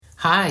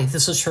Hi,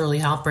 this is Shirley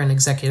Halpern,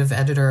 Executive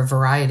Editor of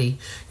Variety.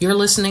 You're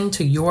listening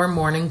to Your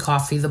Morning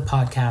Coffee, the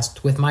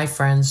podcast, with my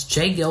friends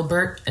Jay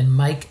Gilbert and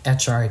Mike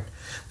Etchart.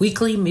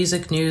 Weekly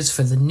music news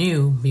for the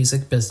new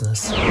music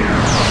business.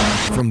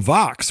 From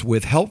Vox,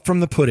 with help from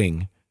the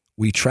pudding,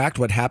 we tracked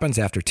what happens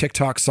after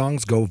TikTok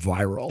songs go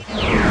viral.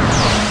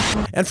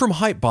 And from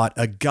Hypebot,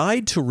 a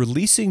guide to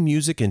releasing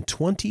music in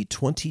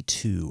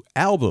 2022.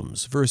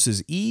 Albums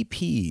versus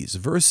EPs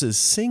versus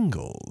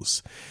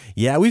singles.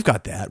 Yeah, we've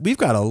got that. We've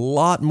got a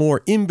lot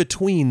more in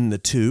between the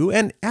two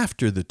and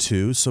after the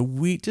two, so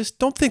we just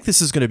don't think this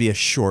is going to be a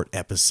short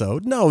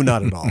episode. No,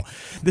 not at all.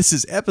 This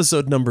is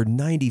episode number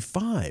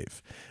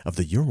 95 of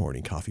the Your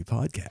Morning Coffee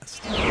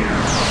podcast.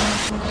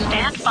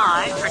 Stand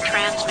by for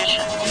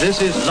transmission.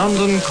 This is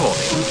London calling.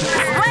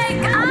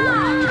 Wake up!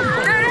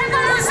 The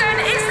revolution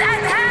is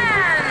at hand!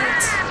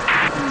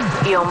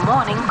 Your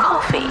morning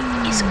coffee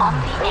is on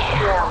the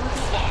air. On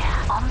the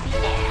air. On the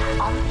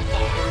air. On the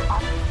air.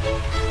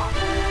 On the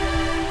air.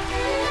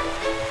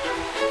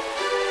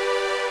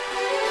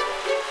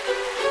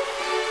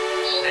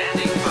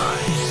 Standing by.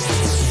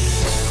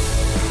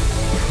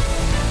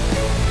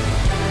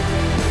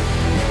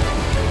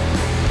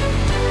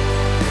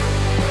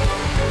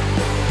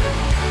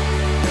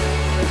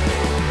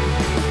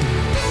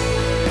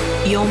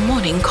 Your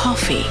morning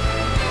coffee,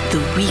 the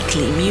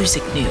weekly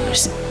music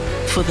news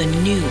for the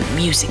new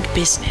music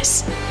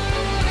business.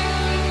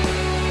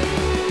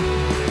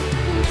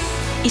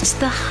 It's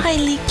the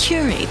highly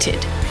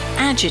curated,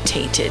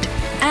 agitated,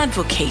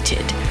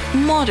 advocated,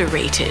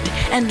 moderated,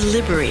 and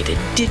liberated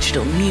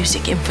digital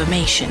music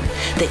information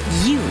that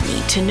you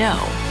need to know.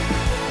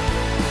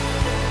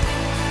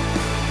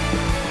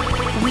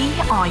 We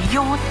are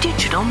your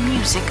digital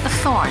music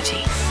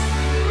authority.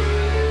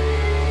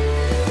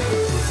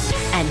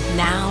 And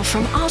now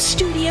from our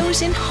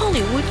studios in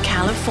Hollywood,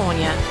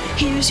 California,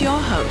 here's your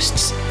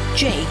hosts,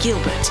 Jay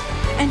Gilbert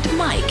and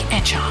Mike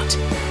Etchart.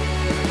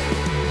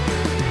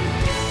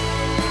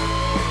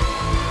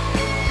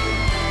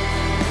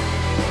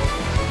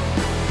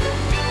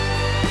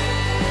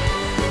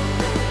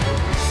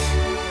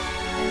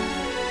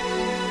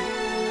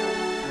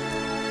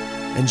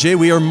 And Jay,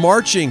 we are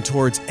marching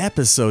towards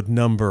episode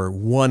number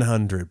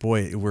 100.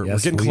 Boy, we're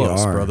getting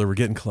close, brother. We're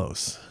getting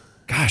close.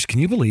 Gosh,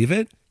 can you believe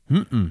it?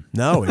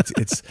 No,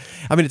 it's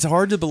I mean, it's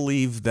hard to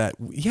believe that.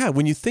 Yeah,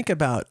 when you think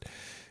about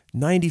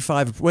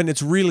 95, when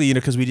it's really,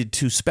 because we did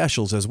two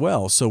specials as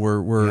well, so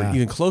we're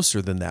even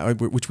closer than that,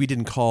 which we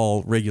didn't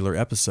call regular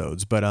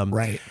episodes, but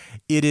right.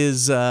 It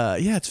is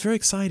it's very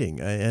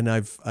exciting, and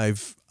I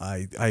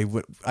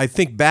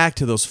think back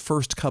to those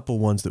first couple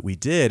ones that we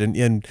did,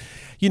 and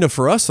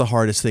for us the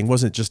hardest thing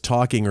wasn't just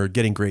talking or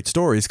getting great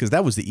stories, because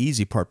that was the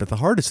easy part, but the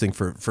hardest thing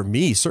for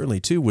me certainly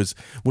too was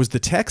the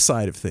tech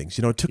side of things.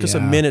 It took us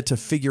a minute to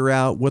figure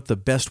out what the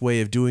best way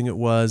of doing it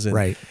was, and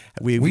right.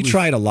 We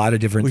tried a lot of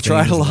different things. We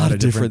tried a lot of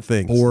different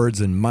things,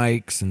 boards and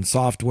mics and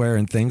software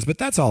and things, but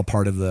that's all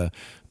part of the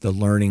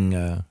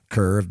learning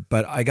curve.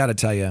 But I got to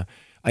tell you,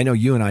 I know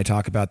you and I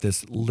talk about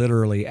this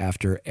literally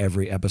after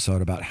every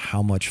episode about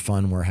how much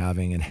fun we're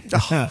having, and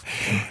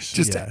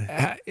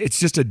it's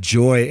just a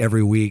joy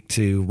every week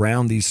to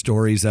round these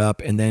stories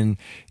up and then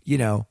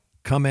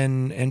come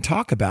in and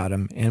talk about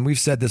them. And we've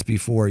said this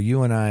before.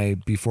 You and I,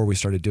 before we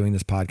started doing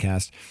this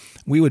podcast,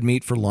 we would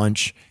meet for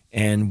lunch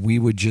and we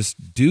would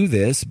just do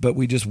this, but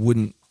we just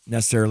wouldn't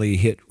necessarily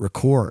hit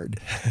record,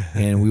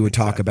 and we would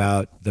talk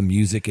about the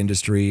music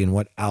industry and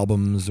what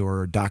albums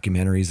or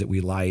documentaries that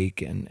we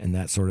like and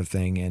that sort of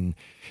thing. And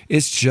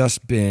it's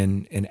just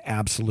been an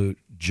absolute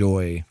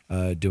joy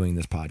doing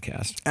this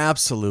podcast.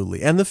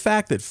 Absolutely. And the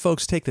fact that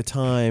folks take the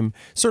time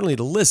certainly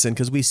to listen,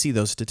 because we see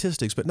those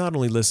statistics, but not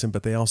only listen,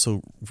 but they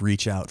also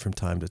reach out from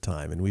time to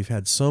time. And we've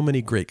had so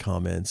many great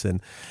comments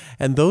and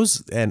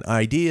those and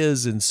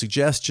ideas and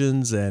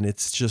suggestions, and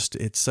it's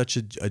such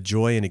a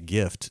joy and a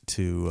gift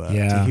to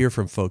hear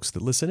from folks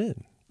that listen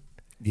in.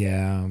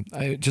 Yeah,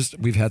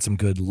 we've had some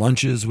good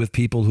lunches with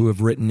people who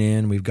have written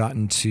in. We've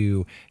gotten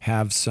to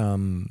have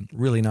some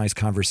really nice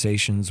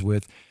conversations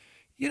with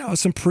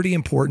some pretty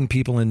important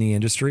people in the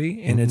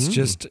industry. And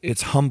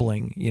it's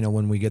humbling,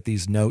 when we get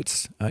these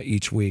notes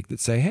each week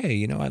that say,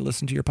 hey, I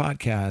listened to your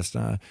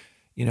podcast,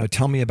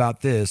 tell me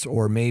about this,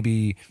 or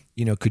maybe,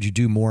 could you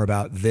do more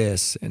about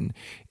this? And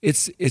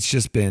it's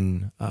just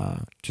been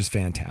just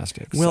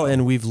fantastic. Well,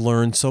 and we've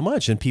learned so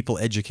much, and people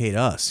educate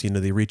us.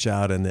 They reach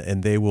out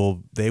and they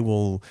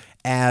will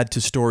add to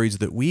stories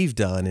that we've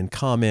done and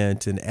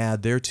comment and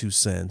add their 2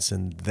 cents,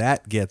 and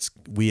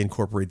we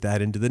incorporate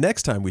that into the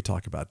next time we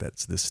talk about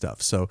this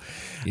stuff. So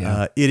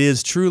it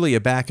is truly a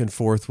back and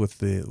forth with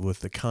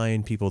the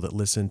kind people that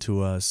listen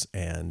to us,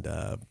 and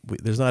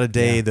there's not a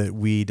day that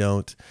we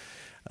don't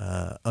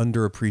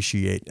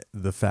underappreciate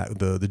the fact,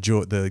 the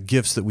joy, the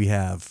gifts that we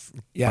have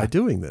by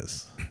doing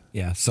this.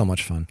 Yeah, so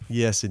much fun.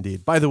 Yes,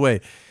 indeed. By the way,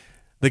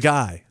 the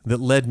guy that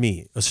led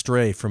me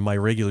astray from my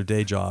regular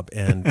day job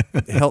and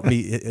helped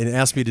me and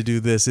asked me to do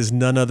this is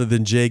none other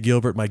than Jay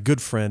Gilbert, my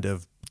good friend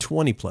of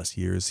 20 plus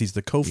years. He's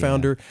the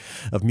co-founder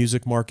of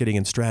music marketing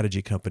and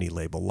strategy company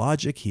Label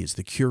Logic. He is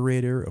the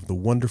curator of the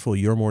wonderful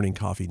Your Morning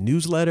Coffee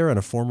newsletter and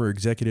a former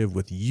executive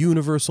with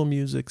Universal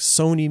Music,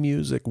 Sony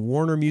Music,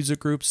 Warner Music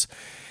Groups,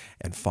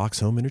 and Fox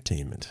Home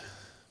Entertainment.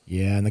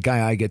 Yeah, and the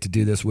guy I get to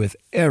do this with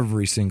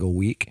every single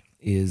week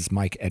is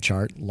Mike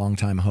Etchart,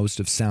 longtime host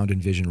of Sound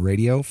and Vision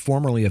Radio,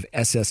 formerly of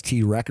SST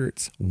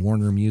Records,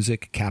 Warner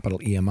Music, Capital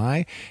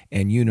EMI,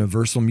 and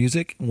Universal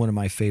Music, one of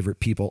my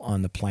favorite people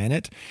on the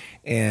planet.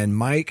 And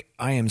Mike,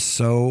 I am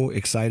so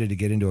excited to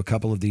get into a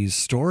couple of these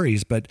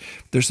stories, but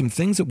there's some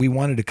things that we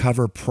wanted to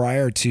cover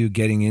prior to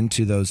getting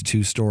into those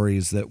two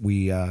stories that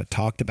we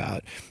talked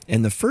about.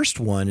 And the first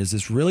one is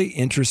this really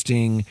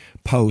interesting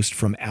post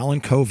from Alan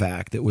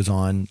Kovac that was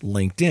on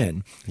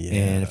LinkedIn. Yeah.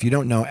 And if you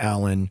don't know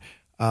Alan,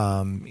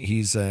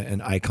 he's an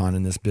icon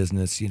in this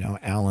business. You know,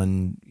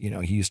 Alan,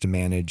 he used to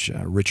manage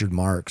Richard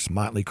Marx,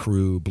 Motley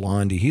Crue,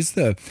 Blondie. He's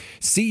the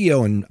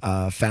CEO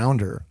and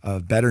founder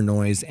of Better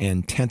Noise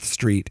and 10th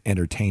Street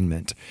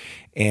Entertainment.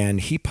 And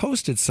he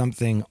posted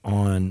something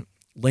on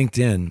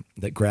LinkedIn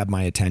that grabbed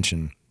my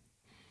attention.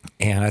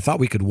 And I thought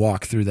we could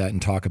walk through that and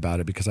talk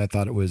about it because I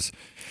thought it was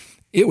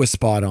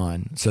spot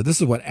on. So this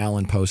is what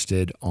Alan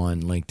posted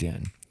on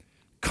LinkedIn.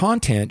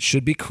 Content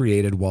should be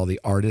created while the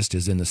artist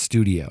is in the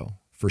studio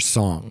for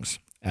songs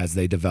as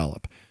they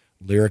develop.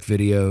 Lyric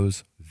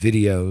videos,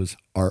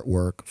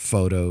 artwork,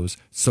 photos,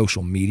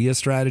 social media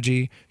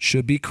strategy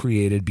should be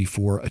created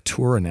before a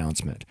tour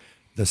announcement.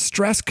 The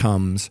stress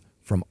comes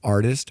from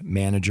artists,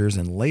 managers,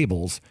 and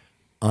labels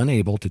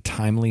unable to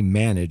timely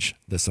manage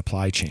the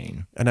supply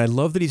chain. And I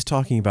love that he's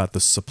talking about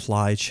the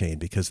supply chain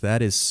because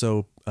that is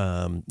so,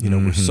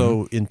 we're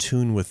so in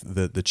tune with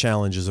the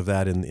challenges of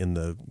that in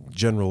the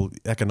general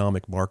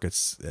economic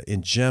markets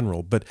in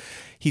general. But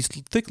he's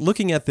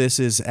looking at this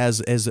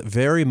as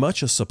very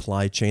much a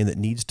supply chain that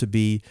needs to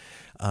be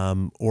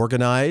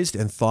organized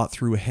and thought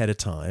through ahead of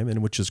time,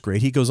 and which is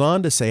great. He goes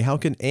on to say, how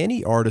can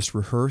any artist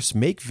rehearse,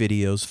 make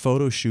videos,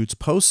 photo shoots,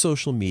 post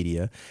social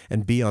media,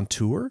 and be on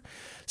tour?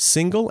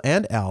 Single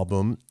and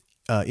album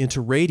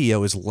into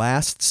radio is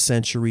last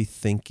century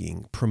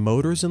thinking.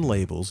 Promoters and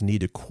labels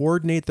need to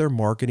coordinate their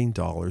marketing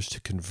dollars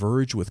to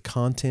converge with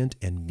content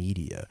and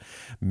media.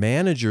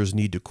 Managers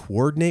need to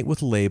coordinate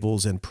with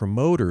labels and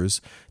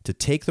promoters to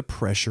take the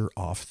pressure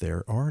off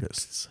their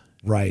artists.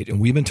 Right. And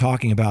we've been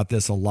talking about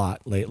this a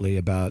lot lately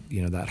about,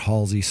 that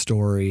Halsey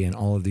story and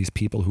all of these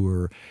people who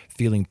are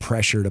feeling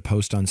pressure to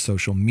post on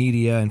social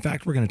media. In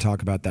fact, we're going to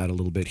talk about that a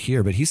little bit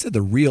here. But he said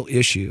the real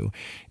issue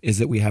is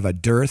that we have a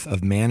dearth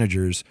of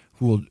managers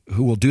who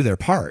will do their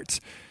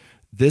parts.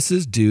 This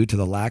is due to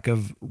the lack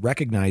of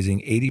recognizing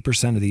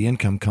 80% of the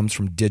income comes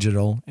from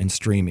digital and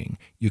streaming.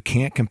 You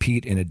can't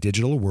compete in a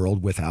digital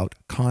world without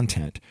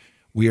content.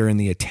 We are in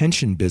the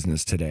attention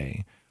business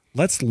today.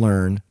 Let's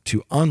learn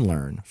to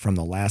unlearn from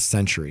the last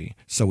century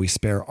so we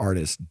spare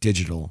artists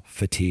digital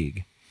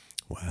fatigue.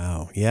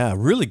 Wow. Yeah,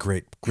 really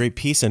great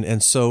piece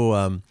and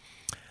so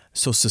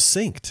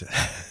succinct.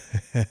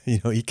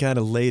 He kind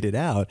of laid it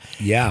out.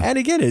 Yeah. And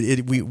again,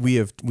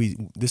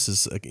 this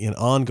is an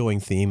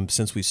ongoing theme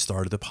since we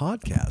started the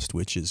podcast,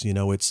 which is,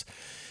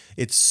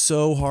 it's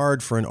so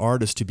hard for an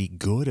artist to be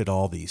good at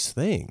all these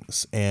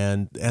things.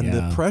 And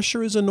the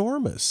pressure is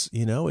enormous.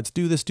 It's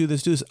do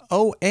this.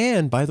 Oh,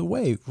 and by the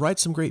way, write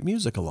some great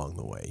music along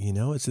the way.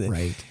 It's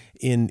right.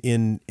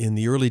 In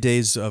the early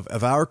days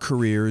of our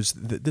careers,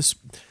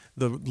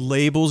 the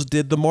labels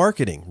did the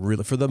marketing,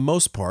 really, for the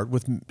most part,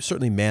 with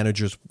certainly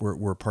managers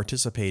were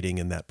participating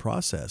in that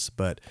process.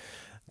 But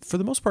for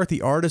the most part,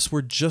 the artists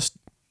were just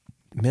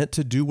meant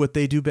to do what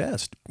they do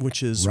best,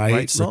 which is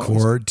write songs.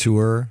 Record,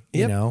 tour,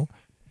 Yep.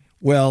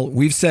 Well,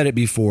 we've said it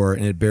before,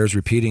 and it bears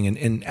repeating.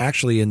 And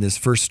actually, in this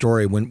first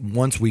story,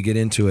 once we get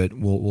into it,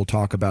 we'll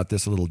talk about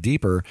this a little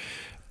deeper.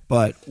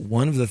 But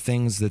one of the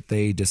things that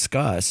they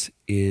discuss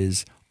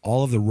is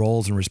all of the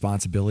roles and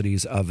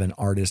responsibilities of an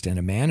artist and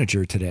a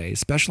manager today,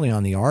 especially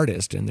on the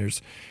artist. And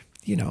there's,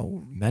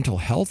 mental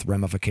health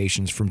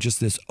ramifications from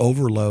just this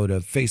overload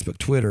of Facebook,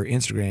 Twitter,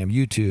 Instagram,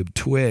 YouTube,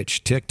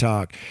 Twitch,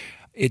 TikTok.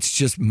 It's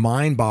just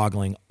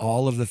mind-boggling,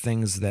 all of the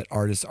things that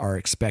artists are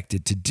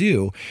expected to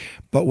do.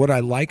 But what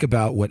I like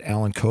about what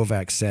Alan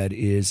Kovac said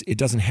is it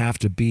doesn't have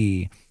to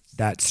be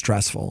that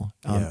stressful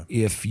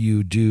if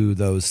you do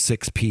those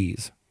 6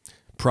 Ps.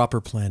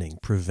 Proper planning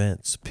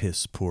prevents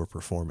piss poor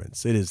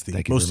performance. It is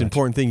the most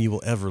important thing you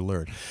will ever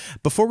learn.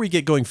 Before we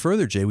get going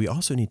further, Jay, we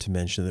also need to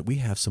mention that we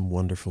have some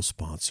wonderful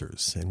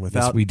sponsors. And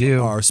without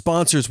our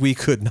sponsors, we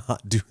could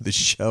not do the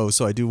show.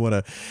 So I do want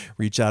to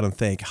reach out and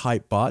thank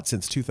Hypebot.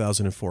 Since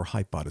 2004,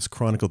 Hypebot has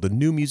chronicled the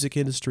new music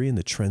industry and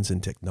the trends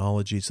and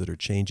technologies that are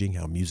changing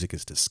how music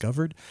is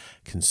discovered,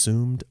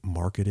 consumed,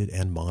 marketed,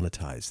 and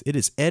monetized. It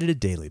is edited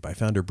daily by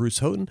founder Bruce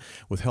Houghton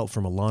with help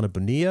from Alana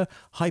Bonilla,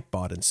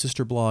 Hypebot and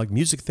sister blog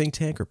Music Think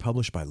Tank, Bank are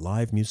published by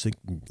live music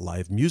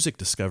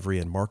discovery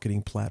and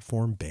marketing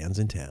platform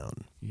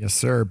Bandsintown. Yes,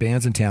 sir.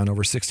 Bandsintown.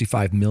 Over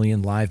 65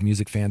 million live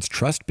music fans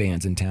trust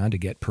Bandsintown to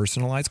get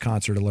personalized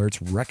concert alerts,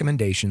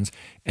 recommendations,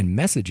 and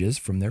messages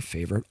from their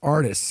favorite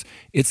artists.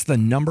 It's the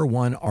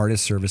 #1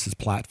 artist services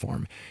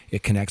platform.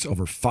 It connects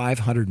over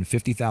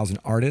 550,000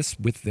 artists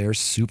with their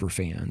super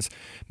fans.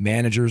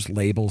 Managers,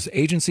 labels,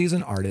 agencies,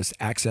 and artists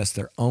access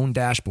their own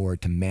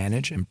dashboard to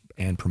manage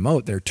and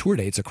promote their tour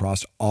dates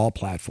across all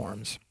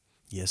platforms.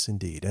 Yes,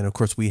 indeed. And of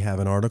course, we have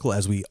an article,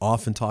 as we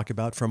often talk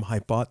about, from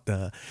Hypebot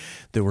that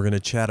we're going to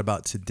chat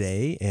about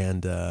today.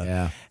 And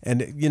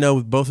and you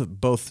know,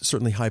 both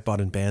certainly Hypebot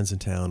and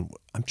Bandsintown.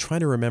 I'm trying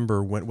to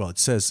remember when. Well, it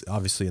says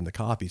obviously in the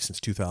copy since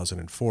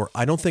 2004.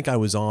 I don't think I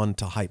was on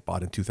to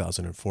Hypebot in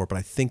 2004, but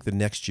I think the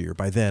next year.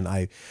 By then,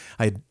 I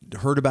had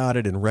heard about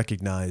it and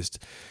recognized.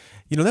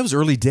 You know, that was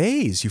early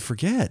days. You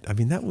forget. I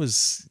mean, that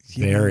was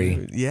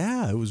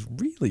it was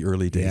really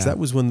early days. Yeah. That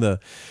was when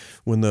the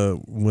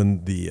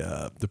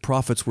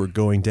profits were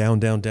going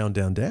down in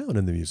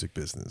the music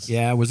business.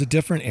 Yeah, it was a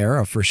different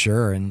era for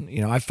sure. And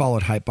you know, I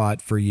followed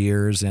Hypebot for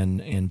years,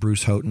 and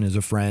Bruce Houghton is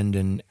a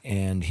friend,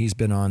 and he's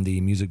been on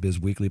the Music Biz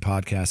Weekly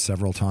podcast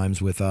several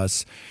times with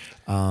us.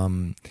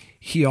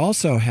 He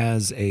also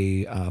has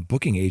a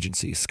booking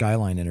agency,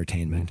 Skyline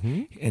Entertainment,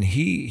 and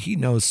he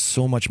knows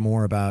so much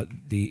more about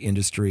the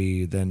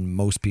industry than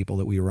most people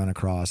that we run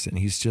across. And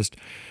he's just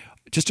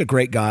a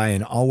great guy,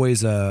 and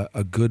always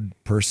a good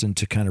person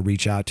to kind of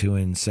reach out to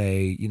and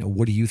say, you know,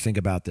 what do you think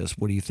about this?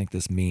 What do you think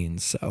this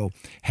means? So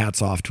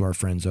hats off to our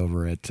friends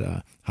over at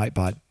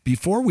Hypebot.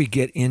 Before we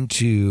get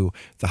into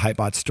the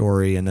Hypebot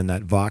story and then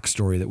that Vox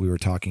story that we were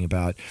talking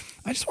about,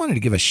 I just wanted to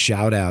give a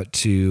shout out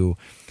to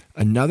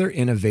another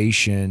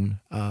innovation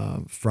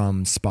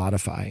from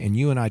Spotify. And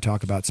you and I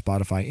talk about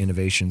Spotify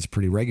innovations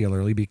pretty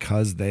regularly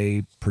because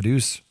they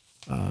produce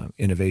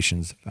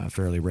innovations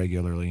fairly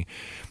regularly.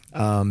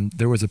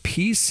 There was a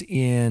piece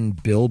in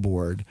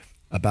Billboard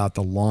about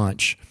the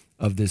launch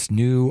of this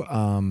new,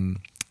 I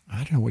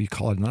don't know what you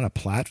call it, not a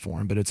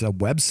platform, but it's a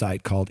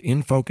website called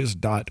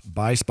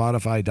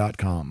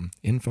infocus.byspotify.com,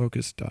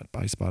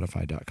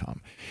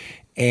 infocus.byspotify.com.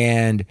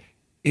 And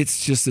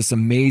it's just this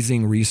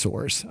amazing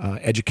resource,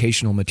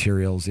 educational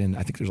materials in,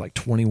 I think there's like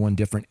 21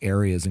 different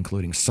areas,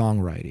 including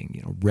songwriting,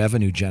 you know,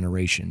 revenue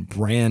generation,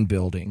 brand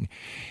building.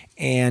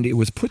 And it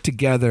was put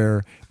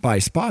together by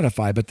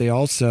Spotify, but they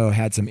also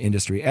had some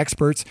industry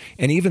experts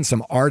and even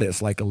some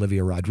artists like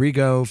Olivia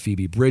Rodrigo,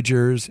 Phoebe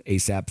Bridgers,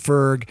 A$AP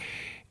Ferg.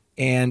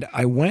 And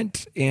I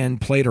went and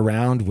played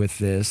around with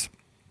this.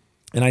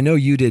 And I know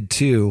you did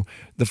too.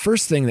 The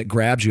first thing that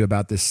grabs you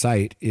about this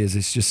site is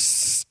it's just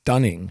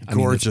stunning.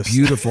 Gorgeous. I mean, it's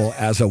beautiful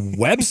as a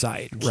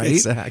website, right?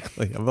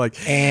 Exactly. I'm like,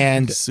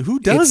 and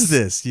who does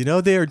this? You know,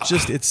 they're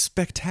just, it's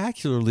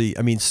spectacularly,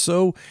 I mean,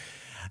 so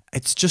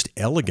it's just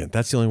elegant.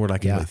 That's the only word I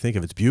can really think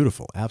of. It's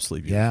beautiful.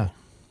 Absolutely beautiful. Yeah.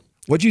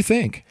 What'd you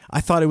think? I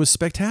thought it was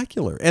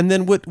spectacular. And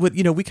then what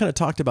you know, we kind of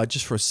talked about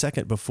just for a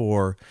second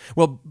before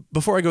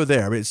I go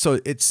there. I mean, so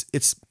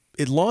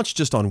it launched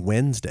just on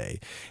Wednesday,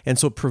 and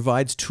so it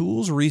provides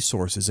tools,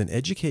 resources, and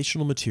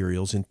educational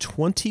materials in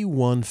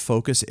 21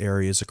 focus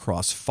areas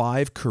across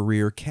 5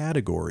 career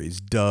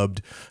categories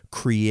dubbed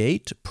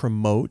Create,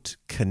 Promote,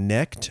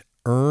 Connect,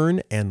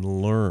 Earn, and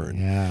Learn.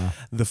 Yeah.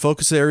 The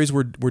focus areas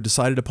were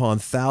decided upon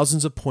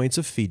thousands of points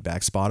of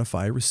feedback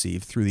Spotify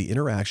received through the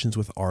interactions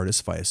with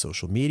artists via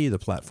social media, the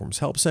platform's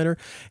help center,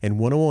 and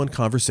one-on-one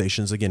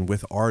conversations, again,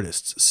 with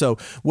artists. So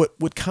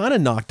what kind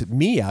of knocked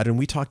me out, and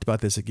we talked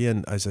about this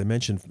again, as I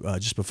mentioned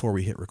just before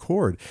we hit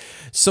record.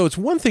 So it's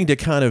one thing to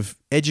kind of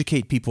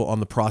educate people on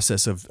the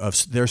process of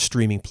their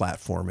streaming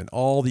platform and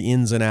all the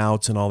ins and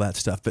outs and all that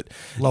stuff. But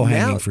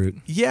low-hanging fruit.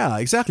 Yeah,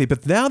 exactly.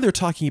 But now they're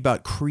talking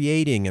about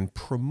creating and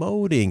promoting.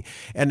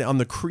 And on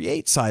the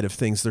create side of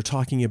things, they're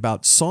talking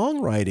about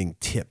songwriting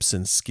tips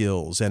and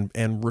skills and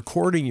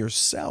recording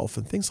yourself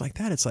and things like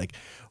that. It's like,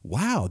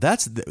 wow,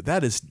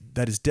 that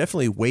is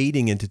definitely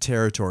wading into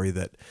territory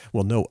that,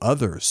 well, no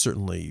other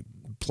certainly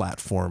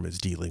platform is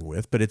dealing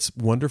with, but it's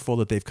wonderful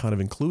that they've kind of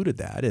included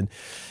that. And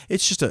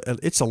it's just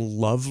it's a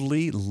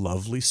lovely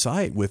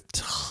site with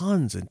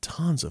tons and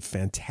tons of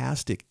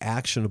fantastic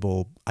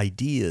actionable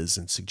ideas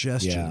and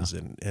suggestions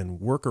and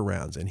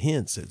workarounds and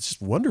hints. It's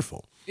just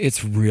wonderful.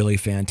 It's really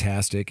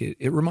fantastic.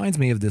 It reminds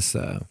me of this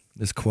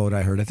quote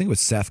I heard. I think it was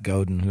Seth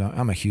Godin. Who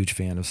I'm a huge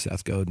fan of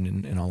Seth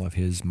Godin and all of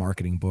his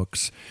marketing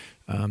books.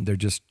 They're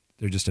just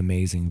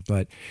amazing.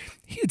 But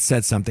he had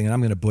said something, and I'm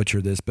going to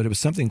butcher this, but it was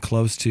something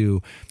close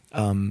to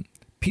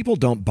people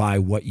don't buy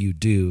what you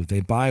do. They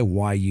buy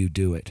why you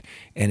do it.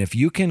 And if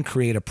you can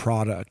create a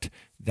product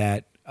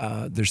that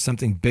there's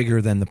something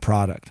bigger than the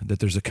product, that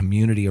there's a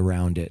community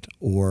around it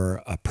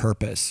or a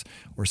purpose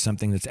or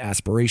something that's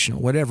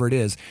aspirational, whatever it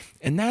is.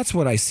 And that's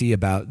what I see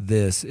about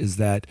this, is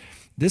that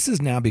this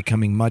is now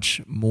becoming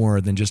much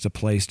more than just a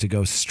place to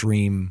go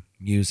stream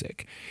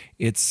music.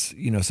 It's,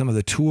 you know, some of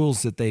the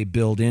tools that they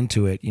build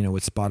into it, you know,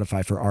 with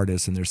Spotify for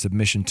Artists and their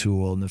submission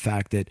tool, and the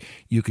fact that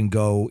you can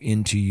go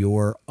into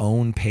your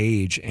own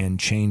page and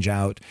change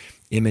out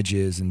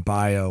images and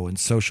bio and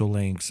social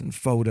links and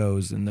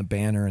photos and the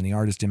banner and the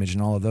artist image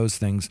and all of those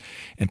things,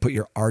 and put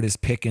your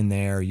artist pick in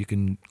there. You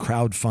can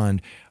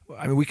crowdfund.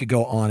 I mean, we could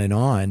go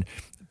on,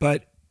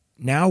 but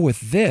now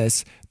with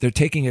this, they're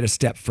taking it a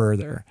step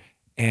further,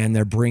 and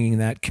they're bringing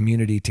that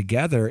community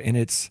together, and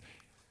it's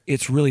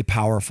really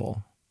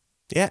powerful.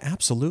 Yeah,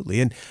 absolutely.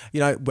 And,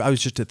 I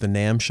was just at the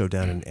NAMM show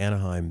down in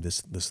Anaheim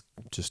this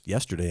just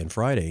yesterday and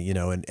Friday,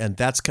 and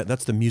that's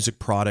the music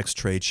products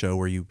trade show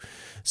where you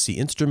see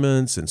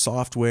instruments and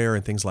software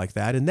and things like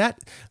that. And that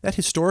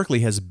historically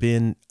has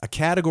been a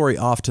category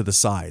off to the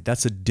side.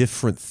 That's a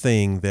different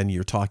thing than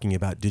you're talking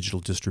about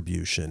digital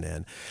distribution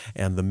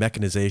and the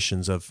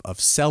mechanizations of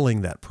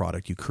selling that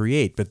product you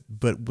create. But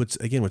what's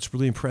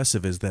really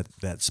impressive is that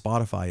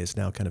Spotify is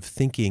now kind of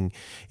thinking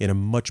in a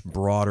much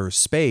broader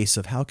space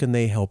of how can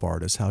they help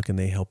artists, how can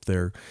they help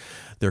their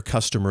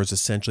customers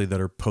essentially that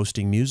are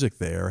posting music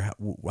there,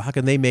 how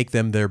can they make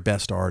them their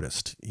best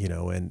artist,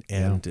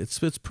 and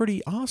it's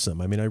pretty awesome.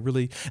 I mean, I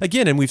really,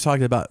 again, and we've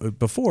talked about it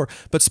before,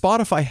 but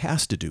Spotify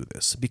has to do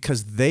this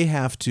because they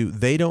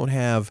don't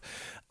have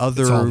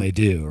other. That's all they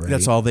do, right?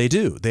 That's all they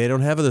do. They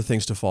don't have other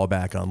things to fall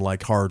back on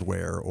like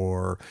hardware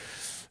or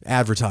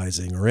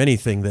advertising or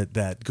anything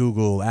that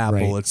Google,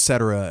 Apple, et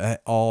cetera,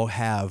 all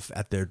have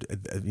at their,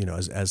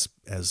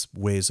 as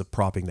ways of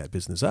propping that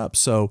business up.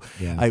 So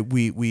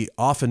we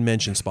often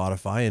mention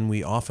Spotify, and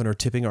we often are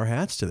tipping our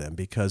hats to them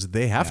because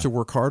they have to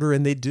work harder,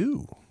 and they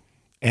do.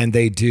 And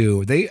they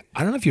do. I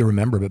don't know if you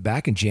remember, but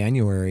back in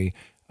January,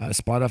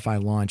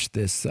 Spotify launched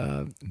this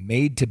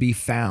Made to Be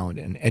Found,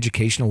 an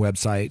educational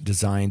website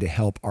designed to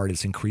help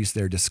artists increase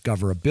their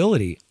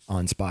discoverability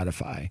on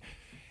Spotify.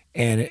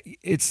 And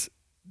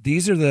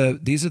these are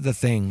the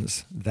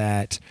things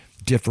that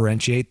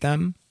differentiate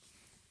them,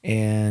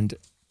 and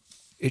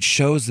it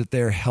shows that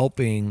they're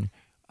helping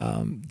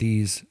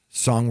these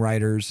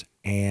songwriters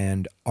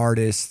and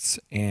artists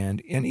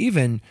and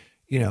even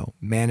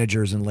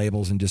managers and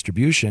labels and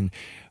distribution.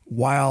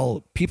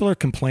 While people are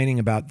complaining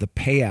about the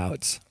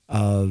payouts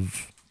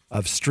of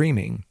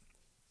streaming,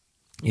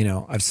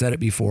 I've said it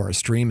before, a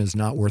stream is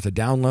not worth a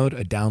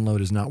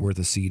download is not worth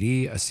a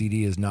CD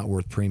is not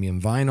worth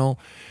premium vinyl.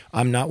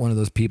 I'm not one of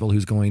those people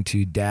who's going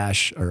to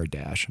bash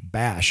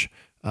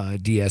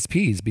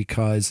DSPs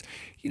because,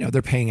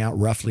 they're paying out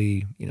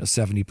roughly,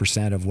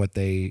 70% of what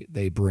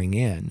they bring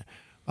in.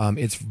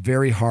 It's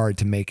very hard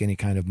to make any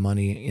kind of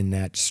money in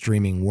that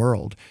streaming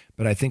world.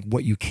 But I think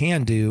what you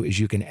can do is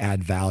you can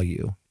add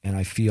value. And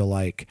I feel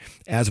like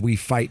as we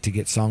fight to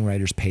get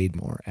songwriters paid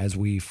more, as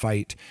we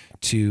fight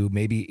to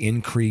maybe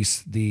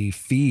increase the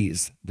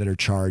fees that are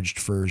charged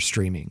for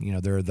streaming,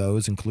 there are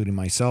those, including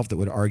myself, that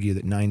would argue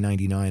that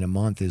 $9.99 a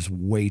month is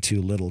way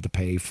too little to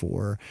pay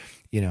for,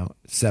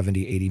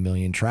 70, 80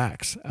 million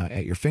tracks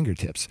at your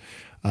fingertips.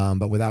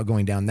 But without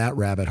going down that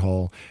rabbit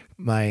hole,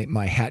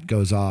 my hat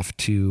goes off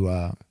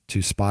to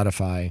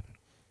Spotify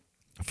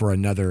for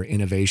another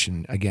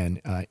innovation.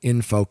 Again,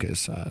 in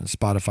focus,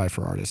 Spotify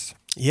for artists.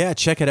 Yeah,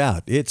 check it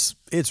out. It's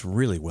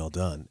really well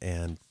done,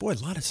 and boy,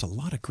 a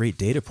lot of great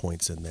data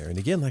points in there. And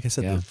again, like I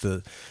said,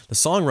 the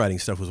songwriting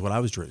stuff was what I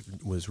was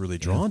really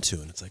drawn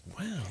to, and it's like,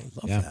 wow, I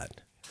love that.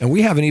 And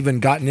we haven't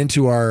even gotten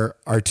into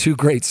our two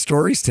great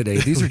stories today.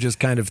 These are just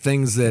kind of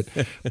things that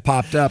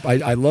popped up.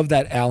 I love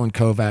that Alan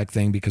Kovac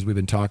thing because we've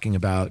been talking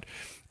about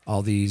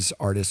all these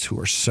artists who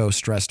are so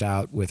stressed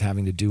out with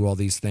having to do all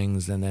these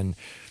things. And then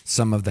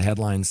some of the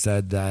headlines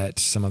said that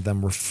some of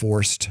them were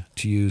forced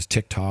to use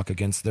TikTok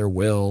against their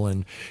will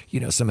and,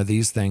 some of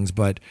these things.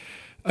 But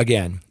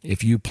again,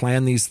 if you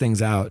plan these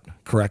things out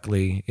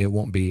correctly, it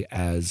won't be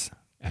as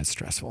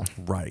stressful.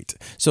 Right.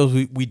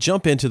 So we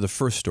jump into the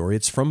first story.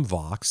 It's from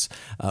Vox.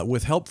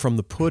 With help from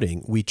The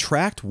Pudding, we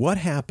tracked what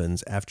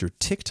happens after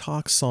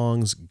TikTok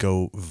songs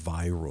go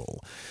viral.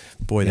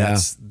 Boy,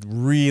 that's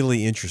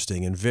really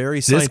interesting and very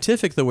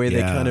scientific the way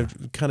they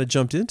kind of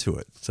jumped into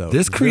it. So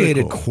this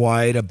created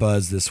quite a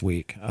buzz this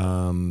week.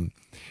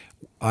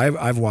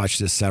 I've watched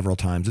this several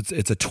times.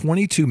 It's a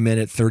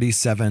 22-minute,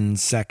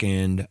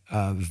 37-second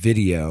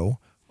video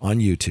on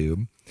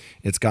YouTube.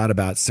 It's got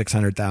about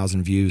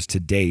 600,000 views to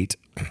date,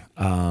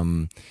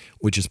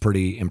 which is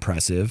pretty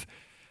impressive.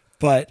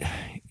 But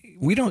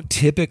we don't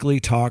typically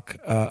talk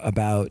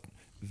about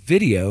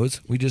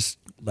videos. We just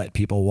let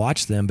people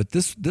watch them. But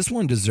this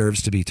one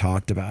deserves to be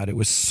talked about. It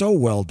was so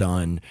well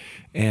done,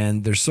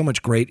 and there's so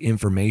much great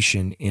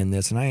information in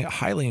this. And I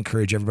highly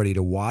encourage everybody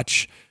to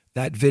watch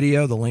that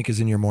video. The link is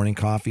in your morning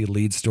coffee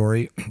lead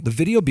story. The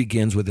video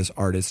begins with this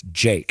artist,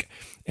 Jake,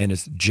 and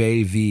it's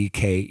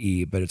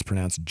JVKE, but it's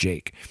pronounced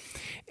Jake.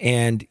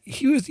 And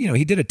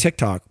he did a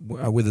TikTok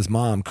with his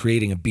mom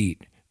creating a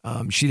beat.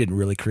 She didn't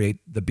really create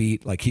the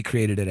beat. Like, he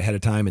created it ahead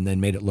of time and then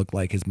made it look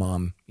like his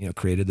mom,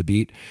 created the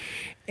beat.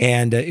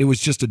 And it was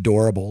just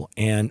adorable.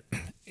 And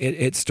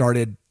it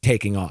started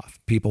taking off.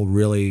 People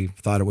really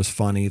thought it was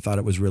funny, thought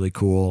it was really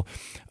cool.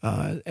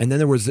 And then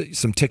there was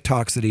some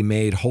TikToks that he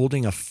made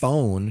holding a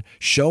phone,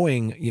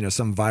 showing,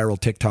 some viral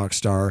TikTok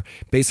star,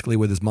 basically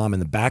with his mom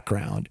in the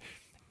background.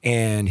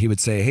 And he would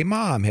say, "Hey,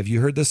 Mom, have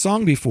you heard this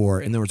song before?"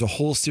 And there was a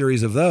whole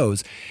series of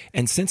those.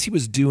 And since he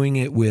was doing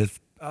it with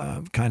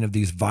kind of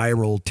these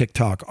viral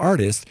TikTok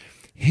artists,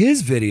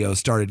 his video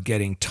started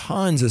getting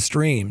tons of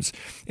streams,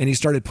 and he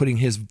started putting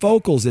his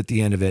vocals at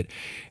the end of it.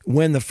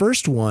 When the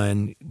first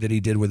one that he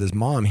did with his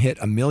mom hit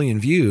 1 million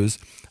views,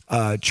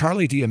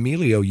 Charlie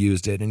D'Amelio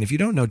used it. And if you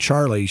don't know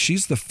Charlie,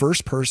 she's the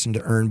first person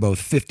to earn both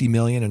 50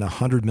 million and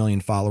 100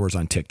 million followers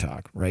on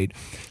TikTok, right?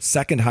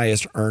 Second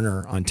highest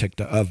earner on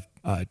TikTok of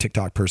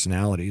TikTok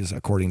personalities,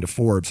 according to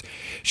Forbes.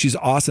 She's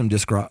awesome.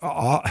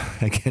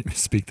 I can't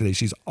speak today.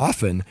 She's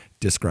often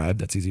described,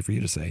 that's easy for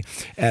you to say,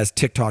 as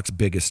TikTok's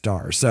biggest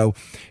star. So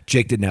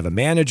Jake didn't have a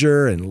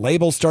manager, and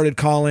labels started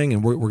calling,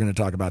 and we're going to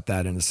talk about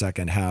that in a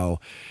second, how,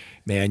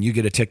 man, you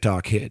get a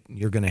TikTok hit,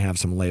 you're going to have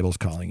some labels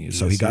calling you.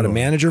 So he got a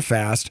manager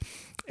fast,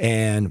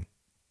 and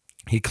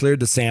he cleared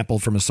the sample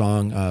from a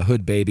song,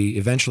 Hood Baby,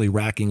 eventually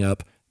racking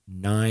up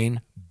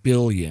 9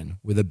 billion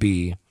with a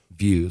B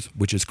views,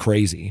 which is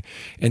crazy.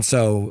 And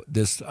so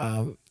this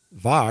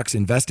Vox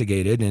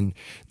investigated, and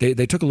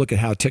they took a look at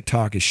how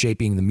TikTok is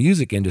shaping the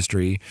music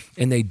industry,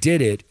 and they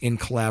did it in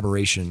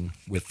collaboration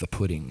with The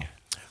Pudding.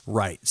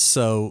 Right.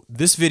 So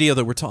this video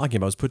that we're talking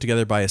about was put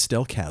together by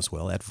Estelle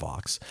Caswell at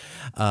Vox.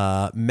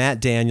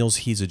 Matt Daniels,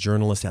 he's a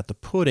journalist at The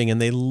Pudding,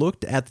 and they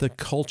looked at the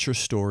culture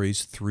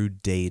stories through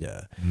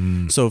data.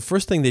 So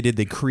first thing they did,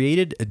 they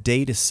created a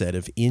data set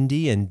of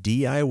indie and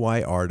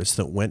DIY artists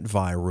that went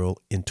viral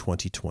in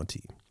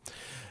 2020.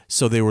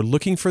 So they were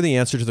looking for the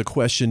answer to the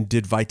question: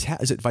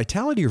 is it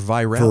vitality or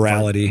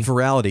virality?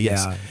 Virality,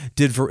 yes.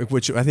 Yeah.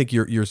 Which I think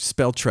your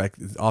spell check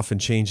often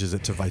changes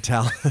it to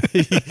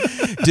vitality.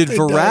 Did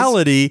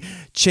virality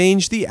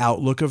change the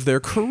outlook of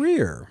their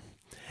career?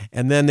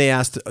 And then they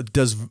asked,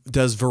 does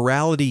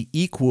virality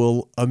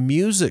equal a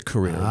music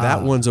career?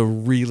 That one's a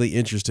really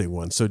interesting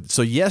one.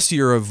 So yes,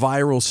 you're a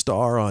viral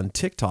star on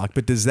TikTok,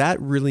 but does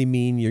that really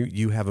mean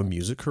you have a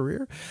music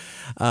career?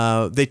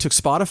 They took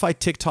Spotify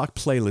TikTok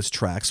playlist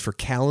tracks for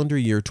calendar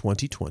year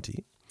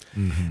 2020.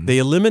 Mm-hmm. They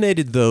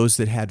eliminated those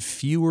that had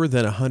fewer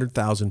than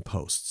 100,000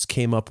 posts,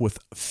 came up with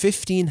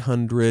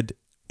 1,500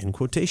 in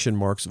quotation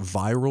marks,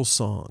 viral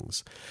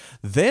songs.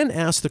 Then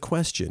asked the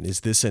question,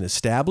 is this an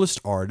established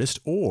artist,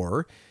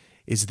 or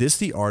is this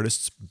the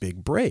artist's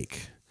big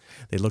break?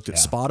 They looked at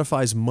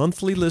Spotify's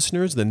monthly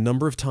listeners, the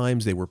number of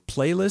times they were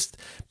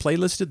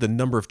playlisted, the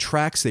number of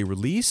tracks they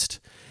released,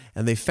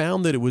 and they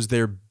found that it was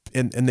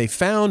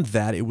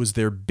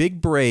their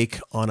big break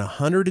on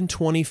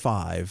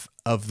 125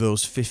 of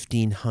those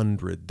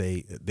 1,500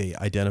 they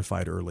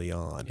identified early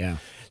on. Yeah.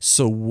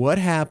 So what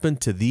happened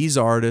to these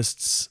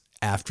artists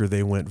after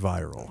they went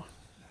viral?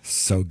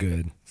 So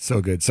good.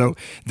 So good. So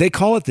they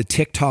call it the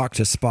TikTok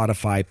to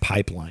Spotify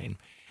pipeline,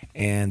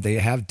 and they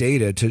have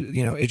data to,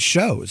 it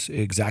shows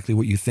exactly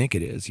what you think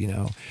it is,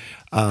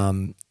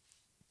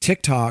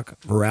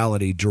 TikTok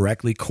virality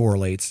directly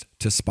correlates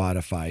to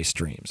Spotify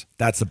streams.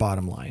 That's the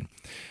bottom line.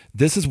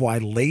 This is why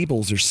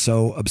labels are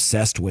so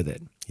obsessed with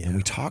it. Yeah. And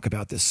we talk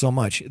about this so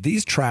much.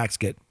 These tracks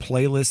get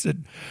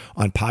playlisted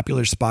on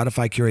popular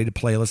Spotify curated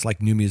playlists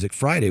like New Music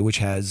Friday, which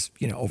has,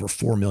 over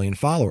 4 million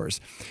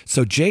followers.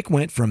 So Jake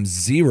went from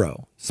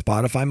 0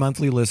 Spotify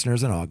monthly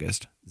listeners in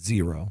August,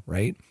 0,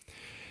 right,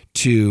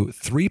 to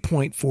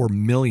 3.4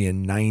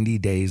 million 90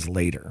 days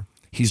later.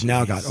 He's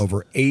now got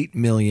over 8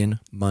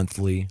 million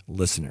monthly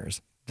listeners.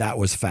 That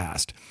was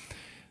fast.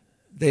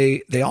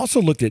 They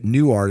also looked at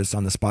new artists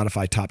on the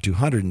Spotify Top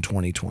 200 in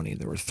 2020.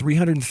 There were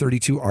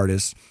 332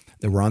 artists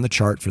that were on the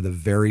chart for the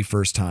very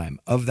first time.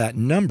 Of that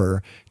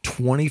number,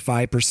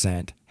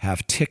 25%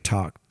 have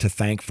TikTok to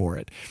thank for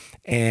it.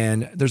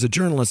 And there's a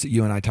journalist that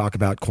you and I talk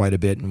about quite a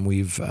bit, and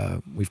we've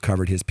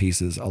covered his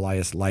pieces,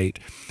 Elias Light.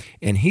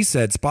 And he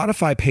said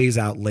Spotify pays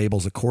out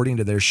labels according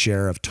to their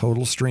share of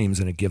total streams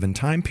in a given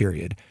time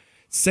period.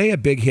 Say a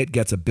big hit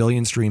gets 1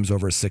 billion streams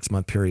over a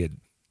 6-month period.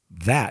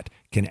 That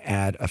can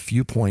add a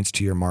few points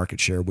to your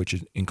market share,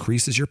 which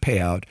increases your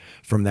payout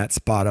from that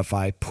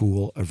Spotify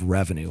pool of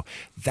revenue.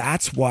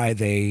 That's why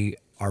they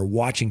are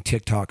watching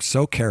TikTok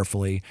so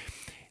carefully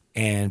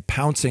and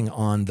pouncing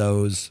on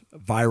those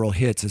viral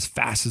hits as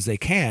fast as they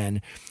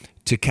can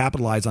to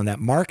capitalize on that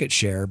market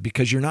share,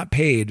 because you're not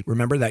paid.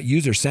 Remember, that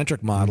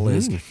user-centric model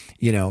is,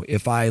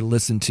 if I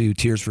listen to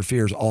Tears for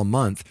Fears all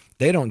month,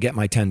 they don't get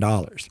my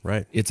 $10.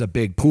 Right. It's a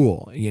big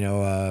pool.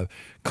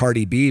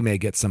 Cardi B may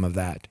get some of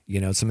that,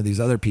 some of these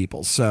other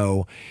people.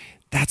 So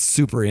that's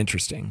super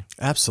interesting.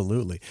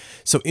 Absolutely.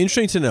 So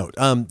interesting to note.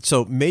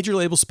 So major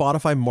label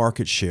Spotify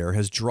market share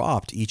has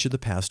dropped each of the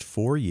past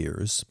 4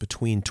 years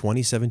between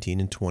 2017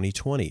 and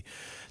 2020.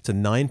 It's a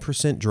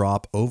 9%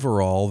 drop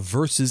overall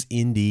versus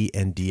indie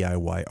and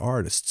DIY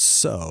artists.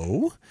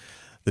 So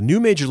the new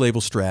major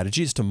label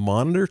strategy is to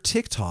monitor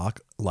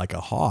TikTok like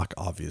a hawk,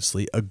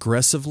 obviously,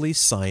 aggressively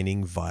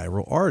signing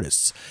viral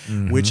artists,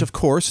 which, of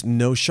course,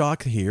 no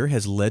shock here,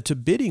 has led to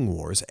bidding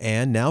wars.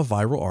 And now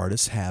viral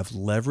artists have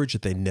leverage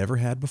that they never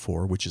had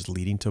before, which is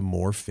leading to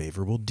more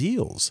favorable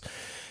deals.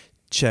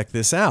 check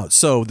this out.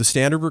 So the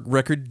standard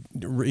record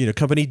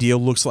company deal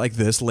looks like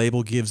this.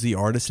 Label gives the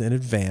artist an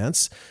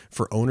advance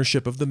for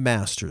ownership of the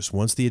masters.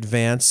 Once the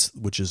advance,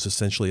 which is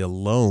essentially a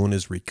loan,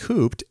 is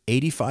recouped,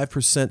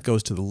 85%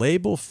 goes to the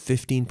label,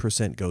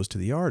 15% goes to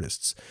the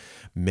artists.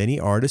 Many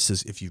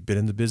artists, if you've been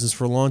in the business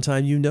for a long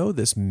time, you know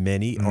this,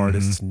 many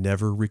artists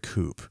never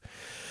recoup.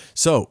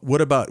 So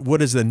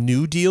what is the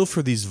new deal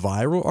for these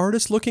viral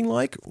artists looking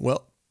like?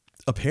 Well,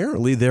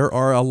 apparently there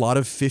are a lot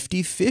of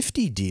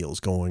 50-50 deals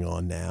going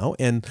on now,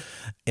 and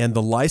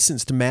the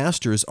licensed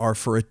masters are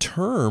for a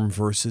term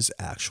versus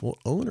actual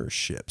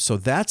ownership. So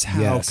that's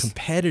how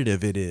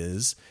competitive it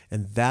is,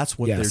 and that's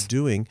what they're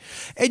doing.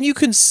 And you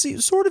can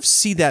sort of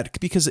see that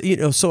because,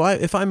 so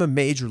if I'm a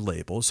major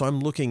label, so I'm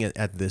looking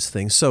at this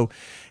thing. So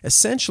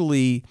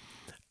essentially,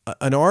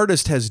 an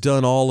artist has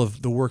done all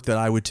of the work that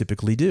I would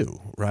typically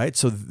do, right?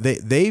 So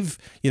they've,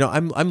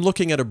 I'm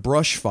looking at a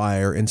brush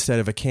fire instead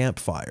of a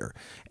campfire.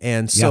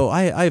 And so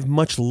I have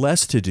much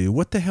less to do.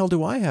 What the hell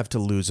do I have to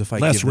lose if I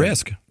less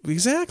risk?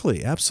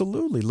 Exactly.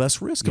 Absolutely.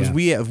 Less risk. Because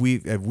we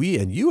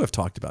and you have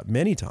talked about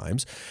many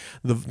times,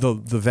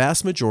 the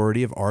vast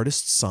majority of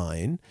artists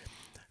sign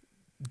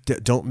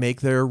don't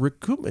make their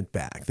recoupment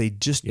back. They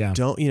just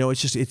don't,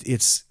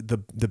 it's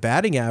the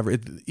batting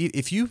average.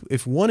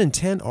 If 1 in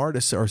 10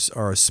 artists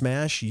are a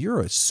smash, you're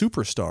a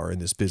superstar in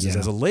this business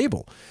as a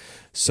label.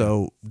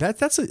 So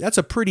that's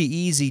a pretty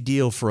easy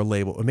deal for a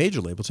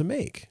major label to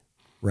make.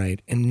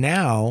 Right. And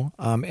now,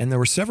 and there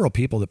were several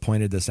people that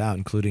pointed this out,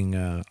 including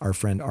our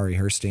friend Ari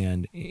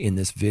Herstand in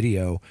this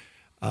video,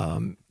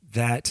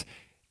 that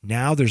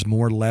now there's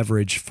more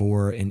leverage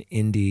for an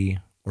indie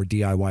or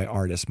DIY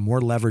artists, more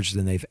leverage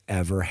than they've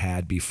ever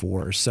had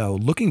before. So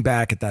looking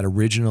back at that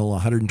original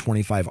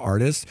 125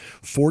 artists,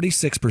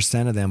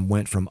 46% of them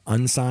went from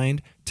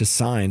unsigned to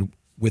signed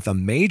with a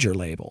major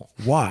label.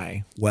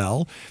 Why?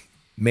 Well,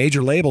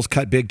 major labels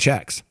cut big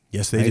checks.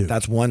 Yes, they do.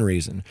 That's one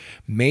reason.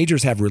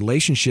 Majors have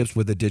relationships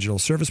with the digital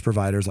service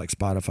providers like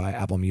Spotify,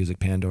 Apple Music,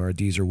 Pandora,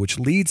 Deezer, which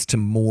leads to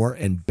more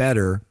and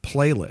better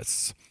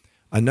playlists.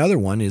 Another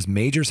one is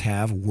majors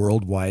have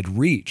worldwide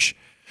reach.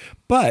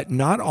 But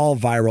not all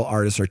viral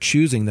artists are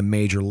choosing the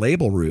major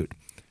label route.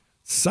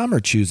 Some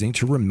are choosing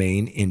to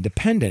remain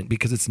independent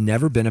because it's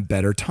never been a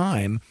better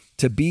time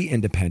to be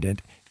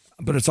independent,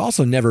 but it's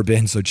also never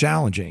been so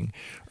challenging,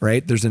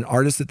 right? There's an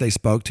artist that they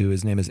spoke to.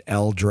 His name is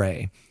L.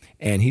 Dre.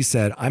 And he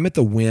said, I'm at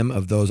the whim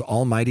of those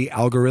almighty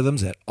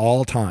algorithms at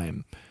all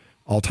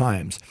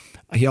times.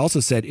 He also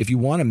said, if you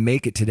want to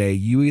make it today,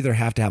 you either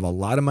have to have a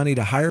lot of money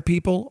to hire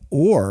people,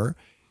 or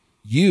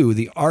you,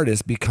 the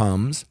artist,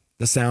 becomes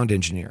the sound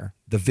engineer,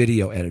 the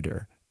video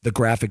editor, the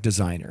graphic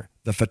designer,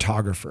 the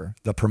photographer,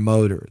 the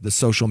promoter, the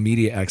social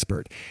media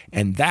expert.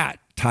 And that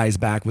ties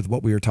back with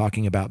what we were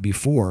talking about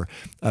before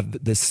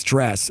of the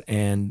stress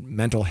and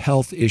mental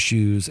health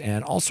issues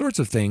and all sorts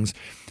of things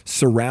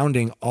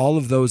surrounding all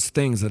of those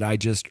things that I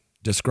just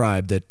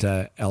described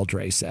that L.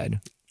 Dre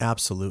said.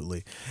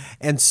 Absolutely.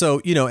 And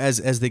so,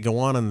 as they go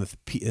on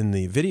in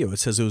the video, it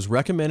says it was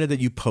recommended that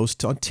you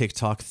post on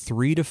TikTok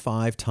 3 to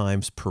 5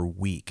 times per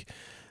week.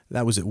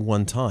 That was at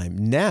one time.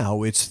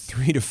 Now it's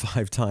 3 to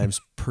 5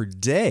 times per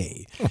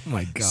day. Oh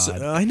my God.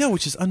 So, I know,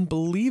 which is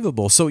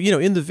unbelievable. So,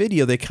 in the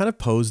video, they kind of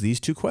pose these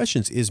two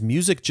questions. Is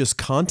music just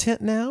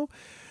content now?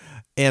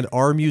 And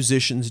are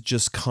musicians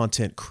just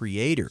content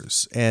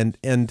creators? And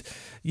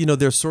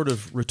they're sort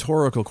of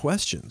rhetorical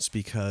questions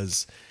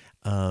because,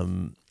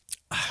 what,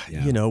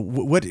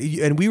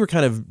 and we were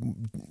kind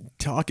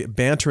of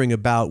bantering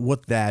about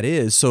what that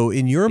is. So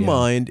in your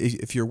mind,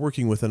 if you're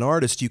working with an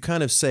artist, you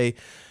kind of say,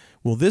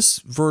 well, this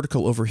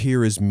vertical over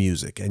here is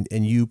music,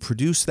 and you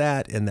produce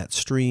that, and that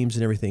streams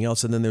and everything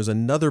else. And then there's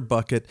another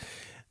bucket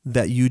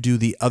that you do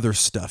the other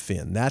stuff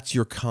in. That's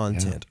your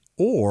content.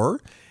 Yeah.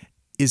 Or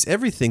is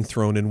everything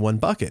thrown in one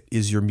bucket?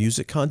 Is your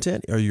music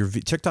content, or your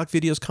TikTok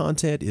videos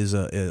content? Is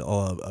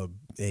a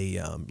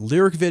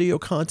lyric video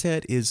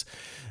content? Is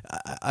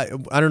I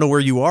don't know where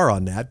you are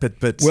on that,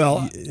 but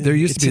well, there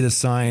used to be the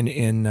sign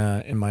in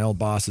my old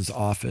boss's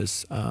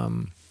office.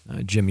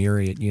 Jim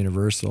Urey at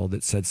Universal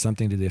that said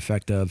something to the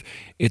effect of,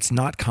 it's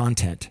not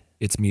content,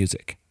 it's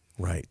music.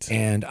 Right.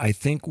 And I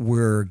think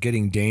we're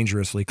getting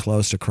dangerously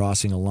close to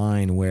crossing a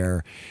line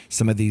where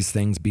some of these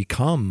things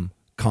become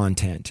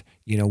content.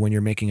 When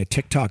you're making a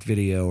TikTok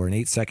video or an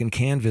 8-second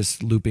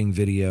Canvas looping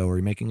video, or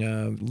you're making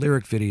a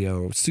lyric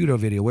video or pseudo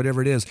video,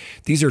 whatever it is,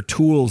 these are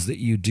tools that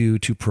you do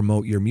to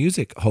promote your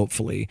music,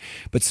 hopefully.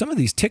 But some of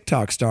these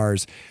TikTok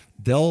stars,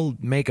 they'll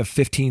make a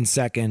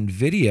 15-second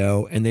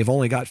video and they've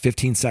only got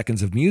 15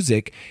 seconds of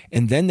music.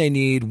 And then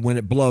when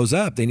it blows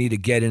up, they need to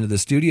get into the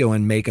studio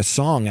and make a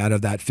song out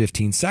of that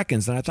 15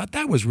 seconds. And I thought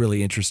that was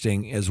really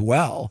interesting as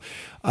well.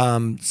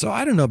 So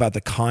I don't know about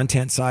the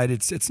content side.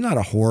 It's not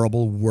a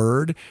horrible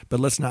word, but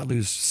let's not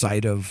lose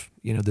sight of,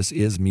 this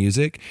is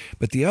music.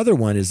 But the other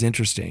one is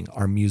interesting.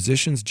 Are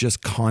musicians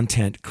just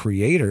content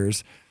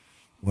creators?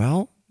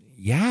 Well,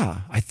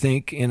 yeah, I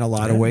think in a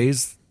lot of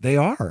ways they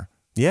are.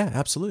 Yeah,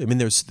 absolutely. I mean,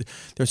 there's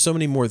so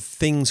many more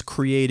things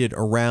created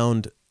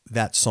around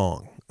that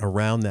song,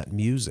 around that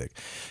music.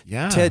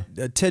 Yeah. Ted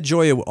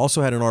Gioia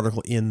also had an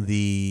article in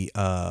the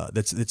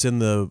that's in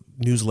the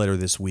newsletter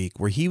this week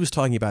where he was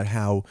talking about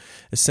how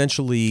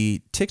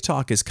essentially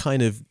TikTok is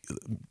kind of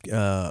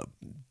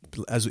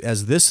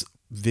as this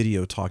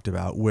video talked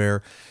about,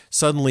 where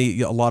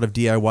suddenly a lot of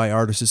DIY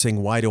artists are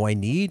saying, why do I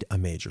need a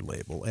major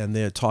label? And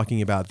they're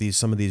talking about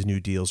some of these new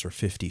deals are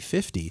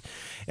 50-50.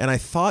 And I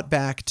thought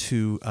back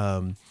to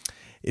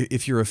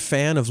if you're a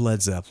fan of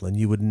Led Zeppelin,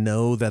 you would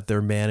know that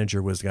their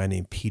manager was a guy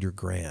named Peter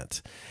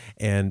Grant.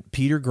 And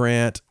Peter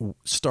Grant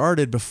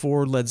started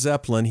before Led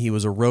Zeppelin. He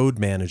was a road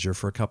manager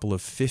for a couple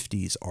of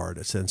 50s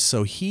artists. And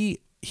so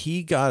he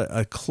got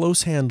a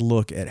close-hand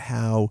look at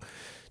how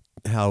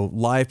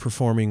live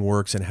performing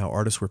works and how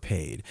artists were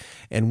paid.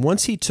 And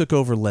once he took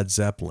over Led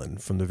Zeppelin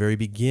from the very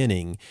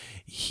beginning,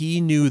 he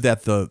knew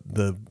that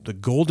the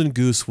golden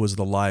goose was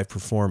the live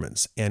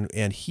performance.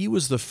 And he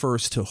was the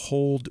first to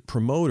hold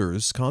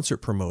concert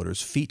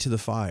promoters, feet to the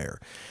fire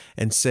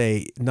and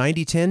say,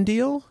 90-10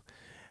 deal?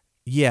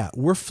 Yeah,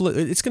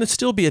 it's going to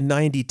still be a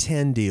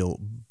 90-10 deal,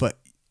 but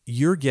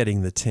you're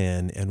getting the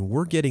 10 and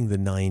we're getting the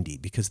 90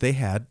 because they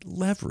had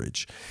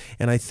leverage.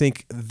 And I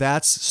think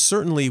that's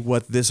certainly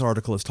what this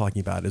article is talking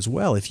about as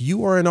well. If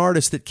you are an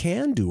artist that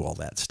can do all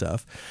that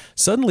stuff,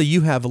 suddenly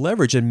you have a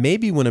leverage. And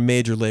maybe when a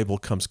major label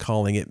comes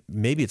calling it,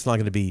 maybe it's not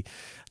going to be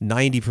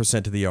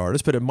 90% to the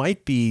artist, but it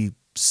might be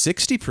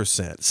 60%,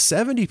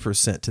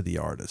 70% to the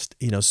artist.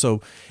 So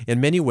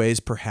in many ways,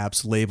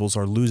 perhaps labels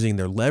are losing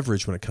their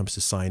leverage when it comes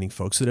to signing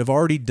folks that have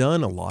already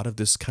done a lot of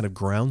this kind of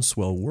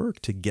groundswell work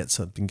to get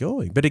something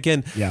going. But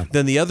again,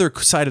 Then the other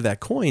side of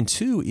that coin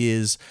too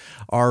is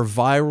our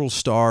viral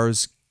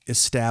stars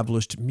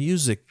established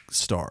music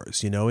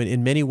stars.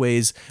 In many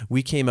ways,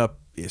 we came up,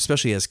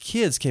 especially as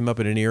kids, came up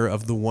in an era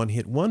of the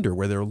one-hit wonder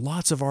where there are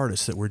lots of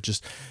artists that were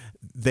just,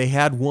 they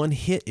had one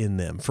hit in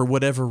them for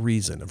whatever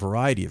reason, a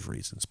variety of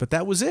reasons, but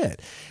that was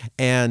it.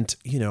 And,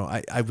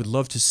 I would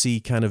love to see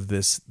kind of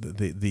this,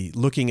 the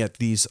looking at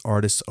these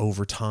artists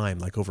over time,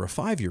 like over a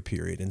 5-year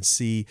period and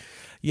see,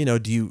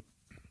 you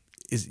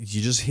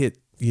just hit,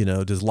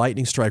 does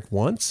lightning strike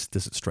once?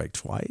 Does it strike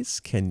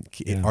twice?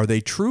 Are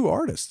they true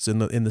artists in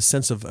the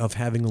sense of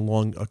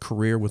having a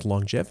career with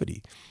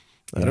longevity?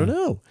 I don't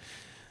know.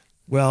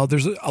 Well,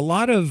 there's a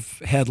lot of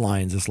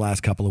headlines this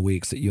last couple of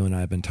weeks that you and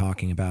I have been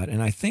talking about.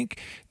 And I think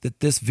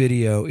that this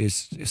video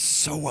is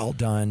so well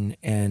done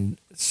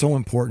and so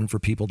important for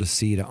people to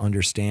see, to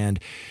understand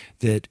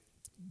that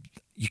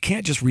you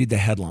can't just read the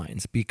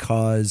headlines,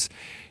 because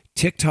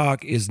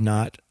TikTok is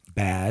not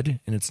bad.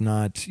 And it's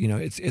not,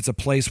 it's a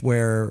place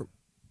where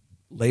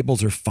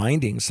labels are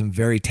finding some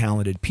very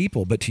talented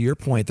people. But to your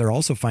point, they're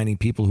also finding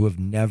people who have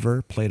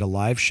never played a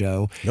live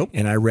show. Nope.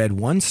 And I read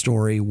one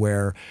story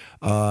where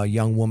a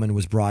young woman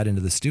was brought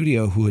into the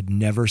studio who had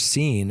never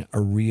seen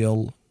a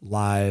real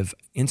live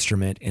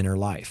instrument in her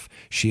life.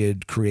 She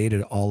had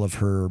created all of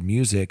her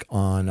music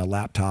on a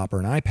laptop or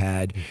an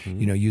iPad,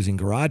 using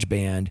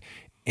GarageBand,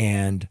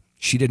 and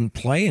she didn't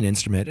play an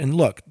instrument. And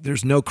look,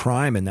 there's no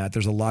crime in that.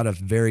 There's a lot of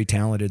very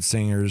talented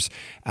singers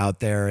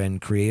out there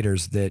and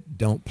creators that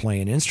don't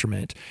play an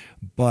instrument.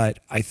 But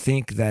I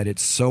think that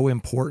it's so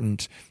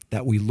important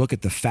that we look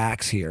at the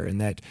facts here, and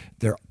that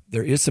there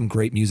is some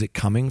great music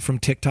coming from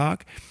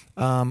TikTok.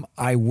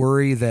 I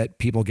worry that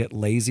people get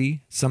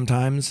lazy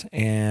sometimes,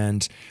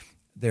 and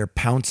they're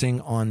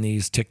pouncing on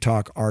these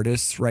TikTok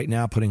artists right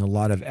now, putting a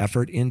lot of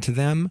effort into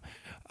them.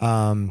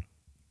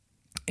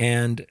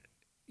 And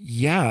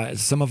yeah,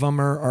 some of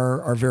them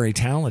are very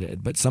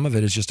talented, but some of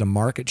it is just a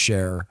market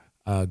share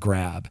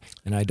grab.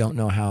 And I don't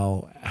know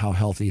how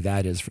healthy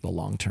that is for the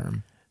long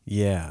term.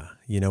 Yeah.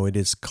 It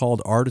is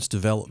called artist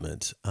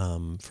development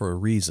for a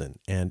reason.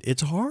 And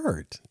it's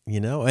hard,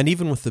 and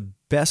even with the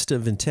best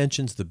of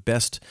intentions, the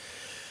best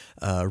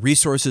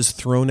resources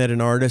thrown at an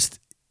artist,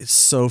 it's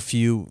so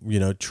few,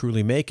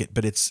 truly make it.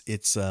 But it's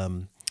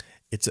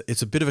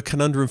a bit of a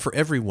conundrum for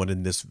everyone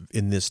in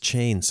this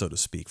chain, so to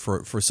speak.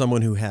 For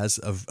someone who has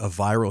a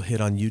viral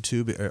hit on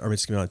YouTube,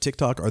 or on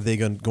TikTok, are they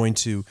going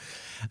to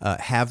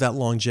have that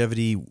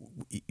longevity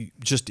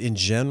just in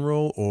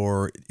general,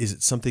 or is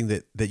it something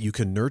that you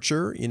can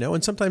nurture?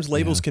 And sometimes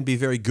labels can be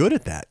very good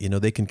at that.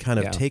 They can kind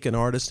of take an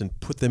artist and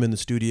put them in the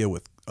studio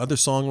with other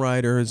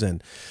songwriters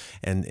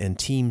and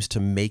teams to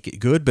make it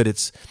good, but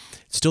it's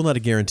still not a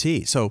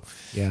guarantee. So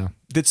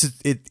it's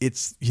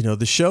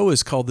the show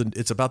is called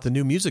it's about the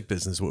new music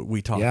business, what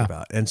we talk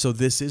about. And so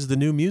this is the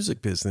new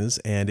music business,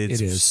 and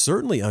it's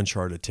certainly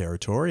uncharted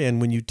territory. And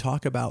when you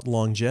talk about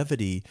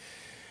longevity,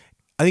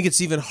 I think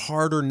it's even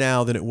harder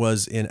now than it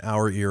was in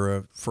our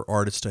era for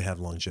artists to have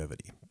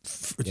longevity.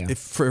 If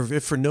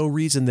for no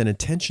reason, then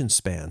attention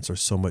spans are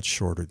so much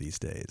shorter these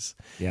days.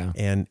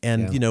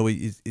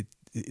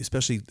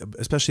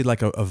 Especially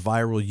like a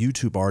viral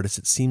YouTube artist,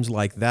 it seems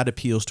like that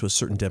appeals to a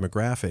certain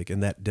demographic,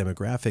 and that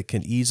demographic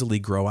can easily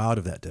grow out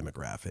of that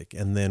demographic.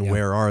 And then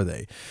where are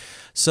they?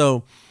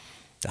 So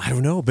I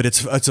don't know, but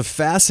it's a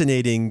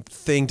fascinating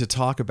thing to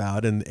talk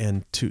about, and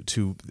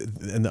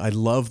I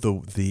love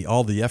the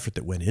all the effort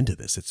that went into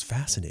this. It's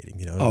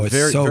fascinating, Oh, it's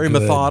very so very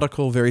good.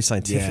 methodical, very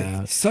scientific.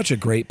 Yeah, such a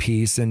great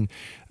piece. And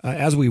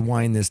as we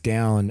wind this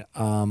down,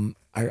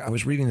 I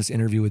was reading this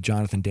interview with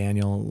Jonathan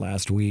Daniel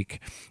last week,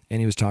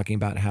 and he was talking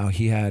about how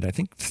he had, I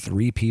think,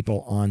 3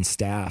 people on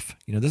staff.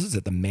 This is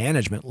at the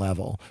management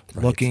level,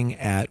 looking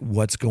at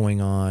what's going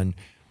on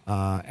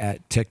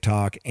at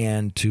TikTok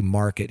and to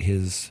market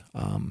his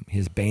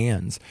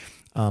bands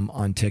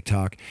on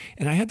TikTok.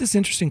 And I had this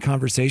interesting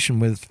conversation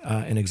with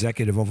an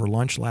executive over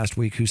lunch last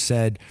week who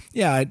said,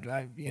 "Yeah,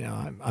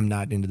 I'm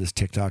not into this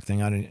TikTok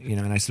thing. I don't,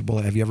 And I said,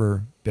 "Well, have you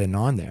ever been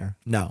on there?"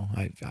 "No,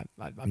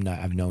 I'm not.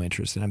 I have no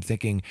interest." And I'm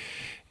thinking,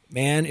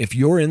 man, if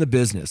you're in the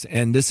business,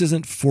 and this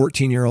isn't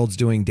 14-year-olds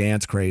doing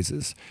dance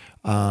crazes,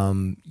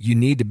 you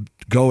need to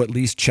go at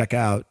least check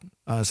out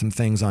some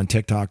things on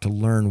TikTok to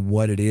learn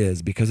what it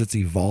is, because it's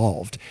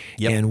evolved.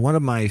 Yep. And one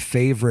of my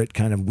favorite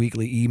kind of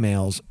weekly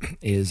emails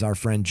is our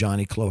friend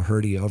Johnny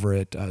Cloherty over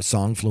at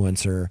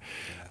Songfluencer,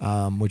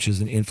 which is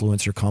an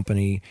influencer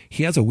company.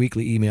 He has a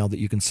weekly email that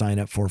you can sign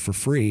up for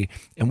free.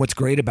 And what's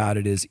great about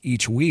it is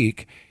each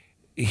week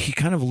he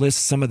kind of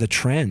lists some of the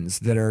trends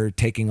that are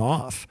taking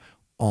off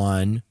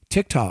on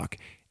TikTok.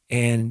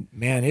 And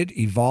man, it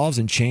evolves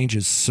and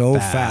changes so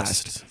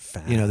fast.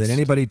 That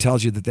anybody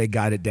tells you that they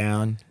got it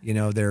down,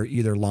 they're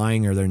either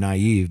lying or they're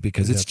naive,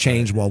 because it's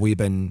changed while we've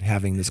been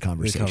having this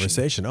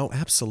conversation. Oh,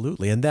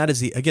 absolutely. And that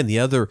is the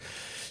other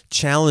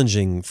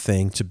challenging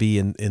thing to be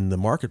in the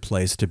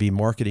marketplace, to be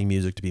marketing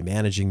music, to be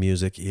managing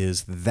music,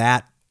 is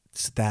that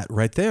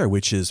right there,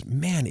 which is,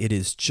 man, it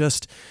is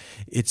just,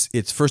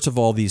 it's first of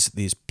all,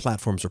 these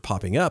platforms are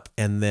popping up,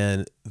 and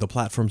then the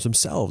platforms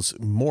themselves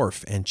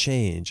morph and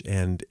change,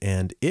 and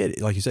it,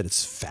 like you said,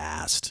 it's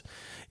fast.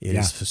 It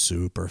is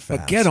super fast.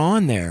 But get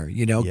on there,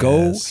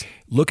 go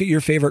look at your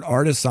favorite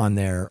artists on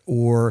there,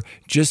 or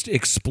just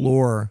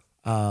explore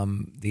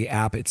the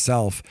app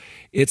itself.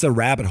 It's a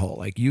rabbit hole.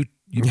 Like you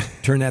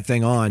turn that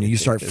thing on and you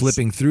start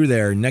flipping through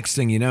there. Next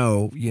thing you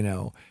know,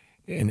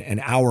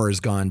 an hour has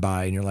gone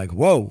by and you're like,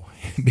 whoa,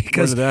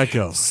 because where did that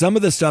go? Some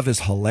of the stuff is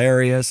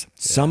hilarious.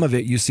 Some of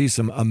it, you see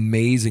some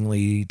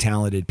amazingly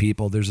talented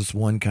people. There's this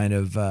one kind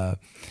of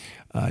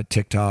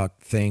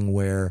TikTok thing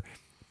where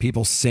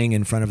people sing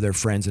in front of their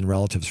friends and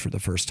relatives for the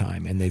first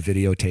time, and they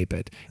videotape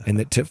it,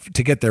 and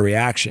to get their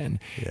reaction.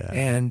 Yeah.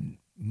 And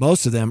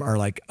most of them are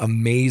like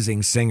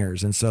amazing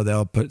singers, and so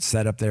they'll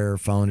set up their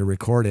phone to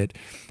record it,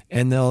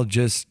 and they'll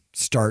just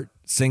start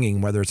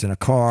singing, whether it's in a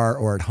car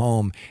or at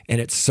home.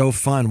 And it's so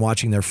fun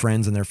watching their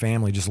friends and their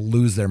family just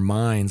lose their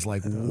minds.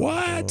 Like,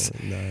 what?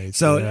 Nice.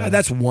 So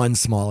that's one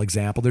small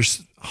example.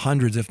 There's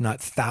hundreds, if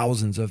not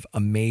thousands, of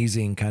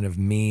amazing kind of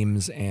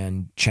memes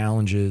and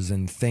challenges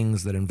and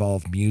things that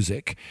involve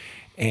music.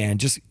 And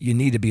just, you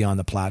need to be on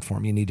the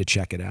platform. You need to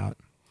check it out.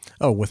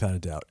 Oh, without a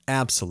doubt.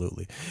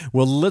 Absolutely.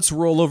 Well, let's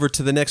roll over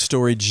to the next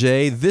story,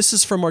 Jay. This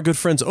is from our good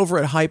friends over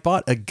at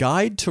Hypebot, a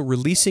guide to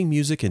releasing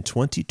music in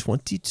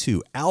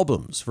 2022.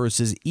 Albums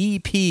versus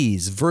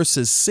EPs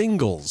versus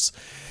singles.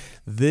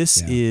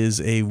 This is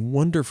a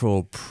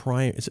wonderful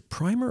is it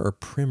primer or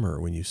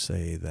primer when you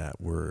say that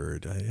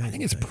word? I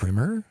think it's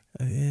primer.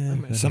 Yeah,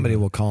 somebody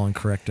will call and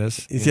correct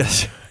us.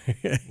 Yes,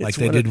 like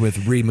they did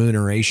with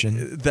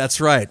remuneration.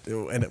 That's right,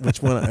 and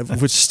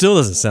which still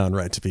doesn't sound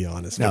right, to be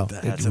honest. No,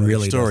 that's it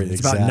really story. Doesn't.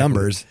 It's about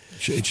numbers.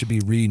 It should be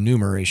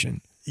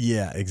remuneration.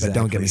 Yeah, exactly. But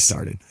don't get me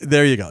started.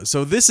 There you go.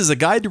 So this is a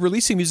guide to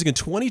releasing music in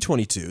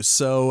 2022.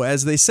 So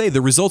as they say, the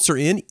results are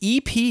in.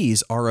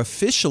 EPs are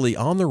officially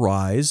on the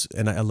rise,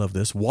 and I love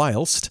this.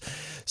 Whilst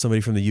somebody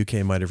from the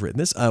UK might have written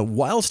this,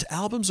 whilst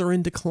albums are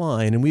in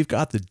decline, and we've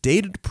got the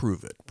data to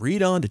prove it.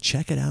 Read on to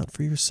check it out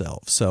for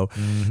yourself. So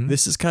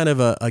this is kind of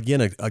a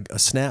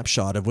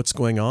snapshot of what's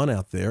going on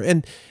out there.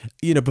 And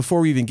before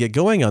we even get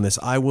going on this,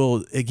 I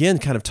will again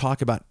kind of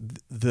talk about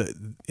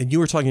and you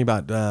were talking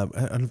about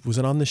was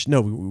it on this?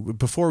 No,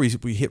 before we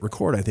hit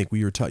record, I think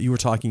you were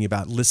talking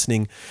about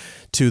listening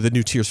to the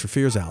new Tears for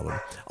Fears album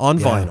on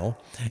vinyl,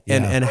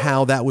 and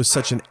how that was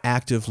such an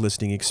active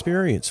listening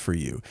experience for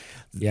you.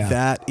 Yeah.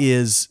 That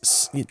is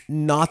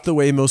not the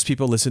way most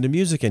people listen to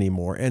music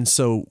anymore. And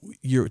so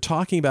you're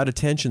talking about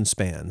attention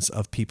spans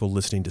of people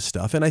listening to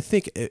stuff. And I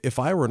think if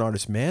I were an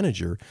artist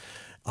manager,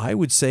 I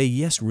would say,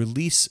 yes,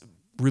 release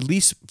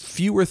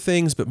fewer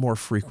things, but more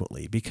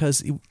frequently,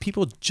 because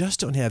people just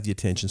don't have the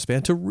attention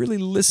span to really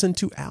listen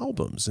to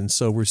albums. And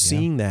so we're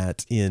seeing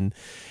that in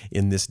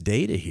this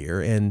data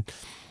here, and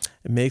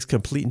it makes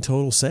complete and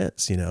total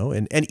sense, and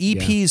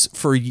EPs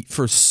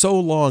for so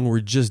long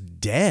were just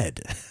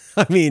dead.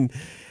 I mean,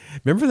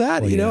 remember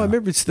that? Well, I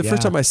remember it's the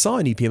first time I saw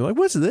an EP. I'm like,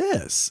 what's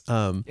this?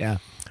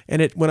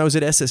 And when I was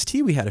at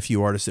SST, we had a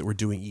few artists that were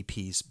doing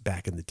EPs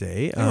back in the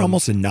day. They're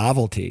almost a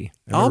novelty.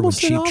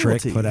 Almost when a Cheap novelty.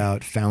 Trick put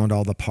out "Found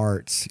All the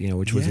Parts,"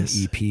 which was an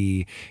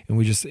EP,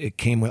 and it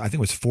came with, I think it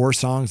was 4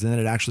 songs, and then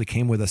it actually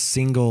came with a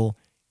single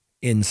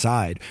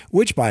inside.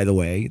 Which, by the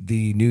way,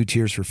 the new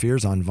Tears for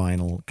Fears on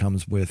vinyl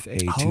comes with a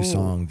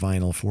 2-song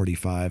vinyl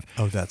 45.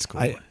 Oh, that's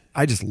cool.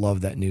 I just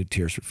love that new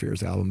Tears for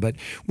Fears album. But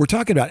we're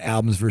talking about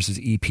albums versus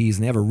EPs,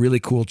 and they have a really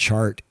cool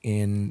chart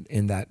in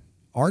that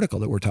article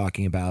that we're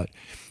talking about.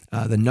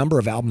 The number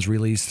of albums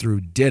released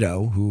through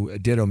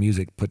Ditto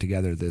Music put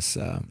together this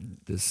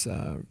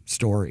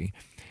story.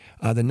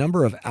 The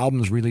number of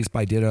albums released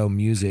by Ditto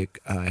Music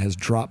has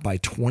dropped by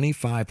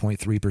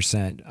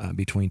 25.3%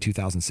 between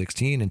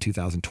 2016 and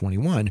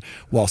 2021,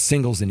 while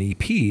singles and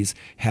EPs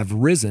have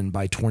risen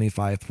by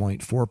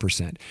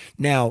 25.4%.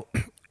 Now,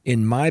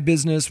 in my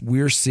business,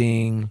 we're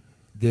seeing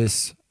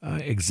this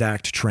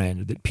exact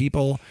trend that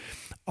people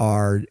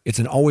it's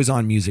an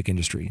always-on music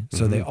industry.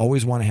 So they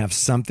always want to have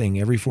something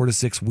every 4 to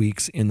 6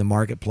 weeks in the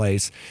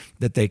marketplace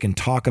that they can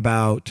talk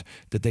about,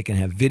 that they can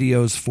have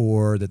videos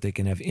for, that they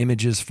can have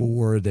images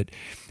for, that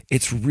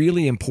it's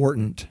really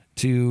important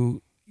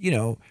to,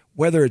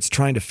 whether it's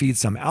trying to feed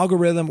some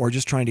algorithm or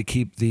just trying to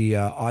keep the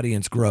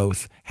audience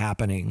growth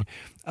happening.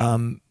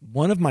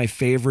 One of my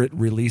favorite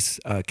release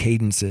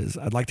cadences,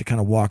 I'd like to kind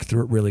of walk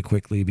through it really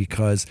quickly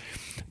because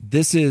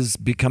this is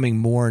becoming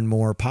more and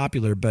more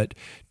popular. But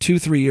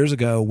 2-3 years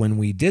ago when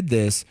we did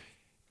this,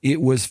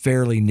 it was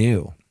fairly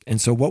new. And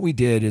so what we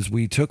did is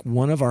we took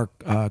one of our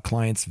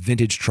clients'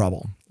 Vintage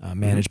Trouble,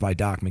 managed by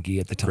Doc McGee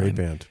at the time. Great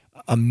band.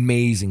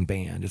 Amazing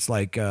band. It's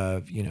like,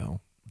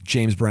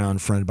 James Brown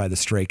fronted by the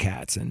Stray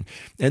Cats. And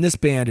this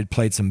band had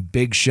played some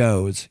big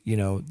shows.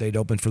 They'd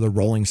opened for the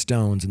Rolling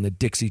Stones and the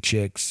Dixie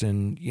Chicks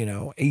and,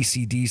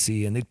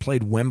 AC/DC, and they'd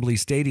played Wembley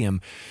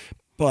Stadium.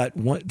 But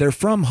they're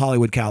from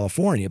Hollywood,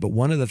 California. But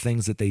one of the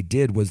things that they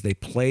did was they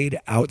played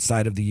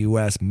outside of the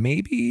U.S.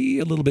 maybe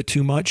a little bit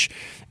too much.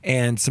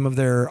 And some of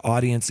their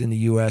audience in the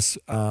U.S.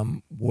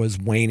 Was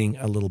waning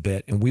a little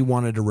bit. And we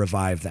wanted to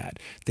revive that.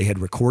 They had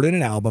recorded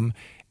an album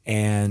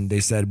and they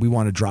said, we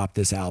want to drop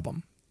this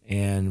album.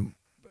 And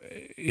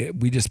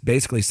we just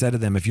basically said to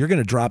them, if you're going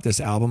to drop this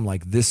album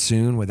like this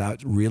soon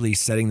without really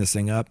setting this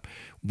thing up,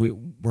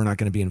 we're not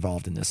going to be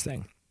involved in this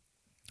thing.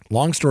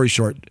 Long story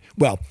short,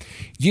 well,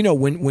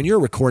 when you're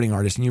a recording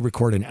artist and you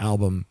record an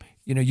album,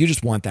 you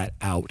just want that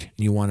out and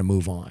you want to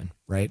move on,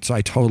 right? So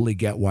I totally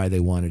get why they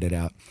wanted it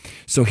out.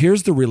 So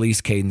here's the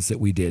release cadence that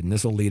we did, and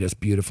this will lead us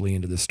beautifully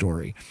into the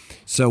story.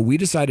 So we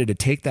decided to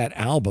take that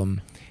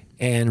album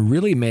and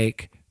really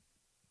make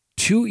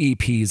 2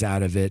 EPs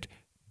out of it,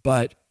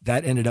 but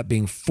that ended up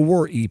being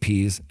 4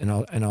 EPs,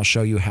 and I'll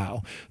show you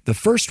how. The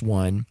first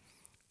one,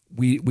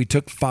 we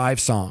took 5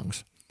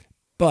 songs,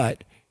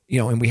 but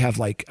and we have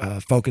like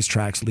focus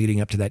tracks leading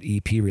up to that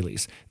EP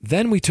release.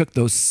 Then we took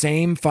those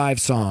same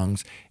 5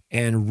 songs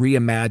and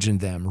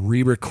reimagined them,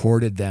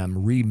 re-recorded them,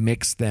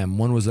 remixed them.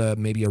 One was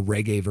maybe a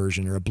reggae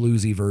version or a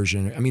bluesy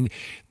version. I mean,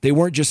 they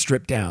weren't just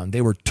stripped down.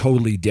 They were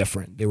totally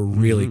different. They were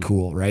really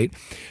cool, right?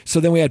 So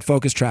then we had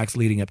focus tracks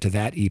leading up to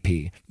that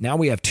EP. Now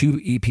we have 2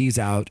 EPs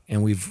out,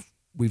 and we've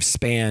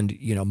spanned,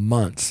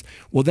 months.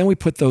 Well, then we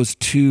put those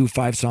 2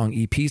 5-song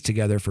EPs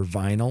together for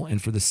vinyl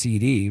and for the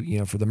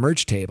CD, for the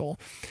merch table.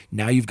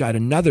 Now you've got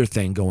another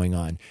thing going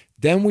on.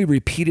 Then we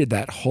repeated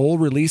that whole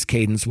release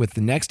cadence with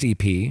the next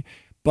EP,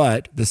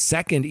 but the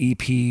second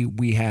EP,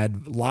 we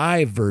had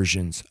live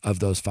versions of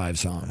those 5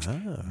 songs,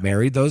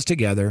 married those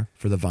together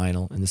for the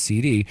vinyl and the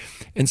CD.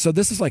 And so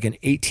this is like an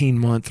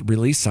 18-month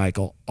release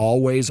cycle,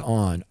 always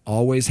on,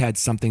 always had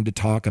something to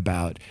talk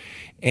about.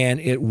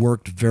 And it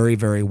worked very,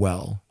 very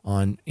well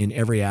in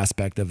every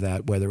aspect of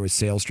that, whether it was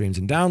sales streams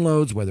and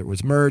downloads, whether it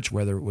was merch,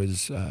 whether it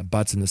was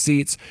butts in the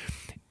seats.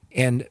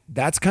 And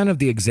that's kind of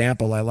the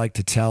example I like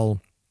to tell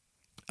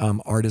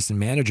artists and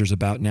managers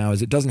about now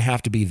is it doesn't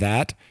have to be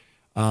that.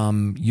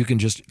 You can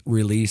just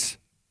release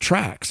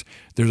tracks.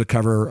 There's a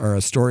cover or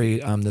a story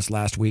this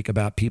last week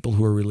about people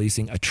who are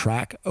releasing a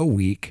track a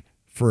week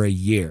for a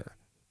year.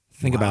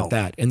 Think about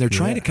that. And they're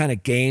trying to kind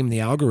of game the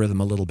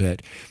algorithm a little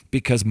bit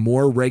because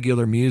more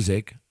regular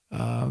music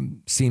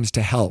seems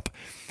to help.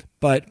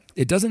 But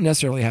it doesn't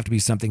necessarily have to be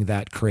something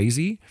that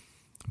crazy,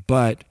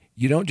 but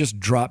you don't just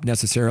drop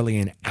necessarily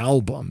an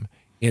album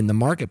in the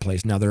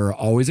marketplace. Now, there are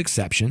always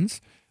exceptions.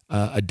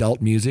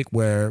 Adult music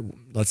where,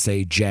 let's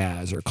say,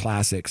 jazz or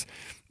classics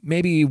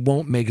maybe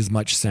won't make as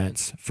much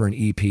sense for an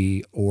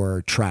EP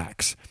or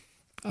tracks.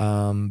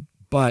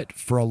 But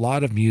for a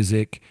lot of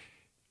music,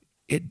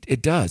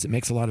 it does. It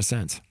makes a lot of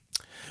sense.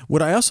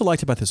 What I also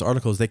liked about this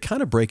article is they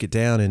kind of break it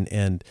down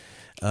and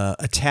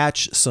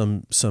attach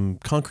some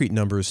concrete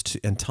numbers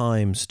and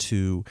times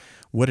to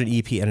what an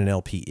EP and an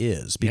LP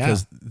is,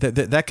 because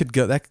that could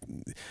go that,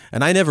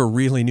 and I never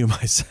really knew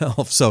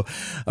myself. So,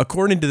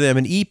 according to them,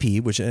 an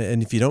EP, which,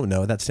 and if you don't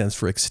know, that stands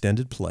for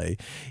extended play,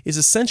 is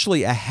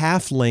essentially a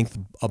half-length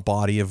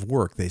body of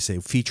work. They say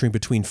featuring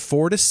between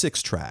 4 to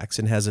 6 tracks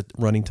and has a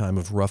running time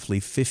of roughly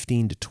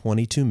 15 to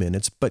 22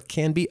 minutes, but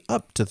can be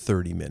up to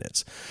 30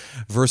 minutes,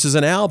 versus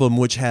an album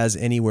which has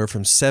anywhere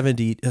from 7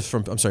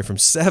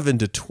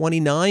 to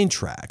 29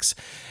 tracks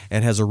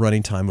and has a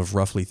running time of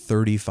roughly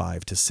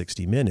 35 to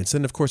 60 minutes.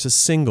 And of course, a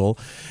single,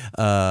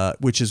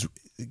 which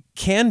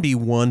can be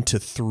 1 to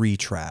 3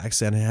 tracks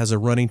and has a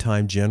running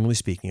time, generally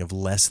speaking, of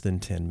less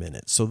than 10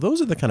 minutes. So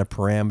those are the kind of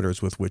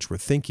parameters with which we're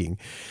thinking.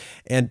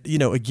 And,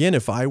 again,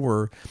 if I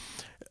were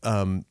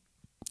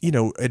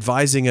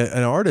advising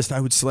an artist, I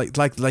would say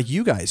like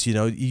you guys,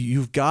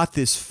 you've got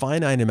this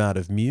finite amount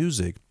of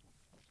music,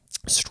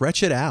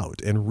 stretch it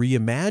out and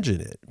reimagine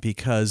it,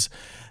 because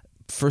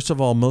first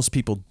of all, most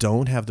people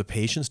don't have the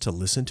patience to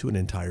listen to an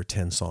entire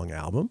 10-song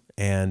album.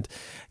 And,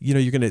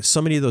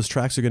 so many of those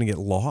tracks are going to get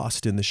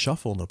lost in the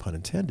shuffle, no pun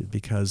intended,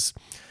 because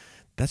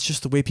that's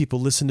just the way people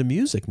listen to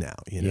music now.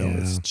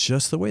 It's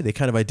just the way they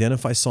kind of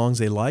identify songs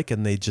they like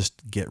and they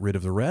just get rid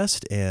of the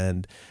rest,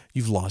 and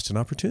you've lost an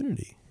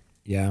opportunity.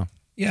 Yeah.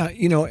 Yeah.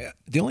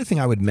 The only thing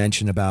I would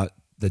mention about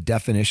the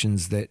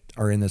definitions that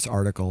are in this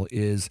article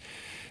is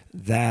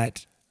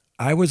that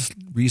I was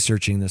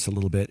researching this a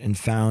little bit and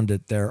found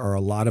that there are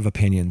a lot of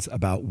opinions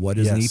about what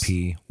is an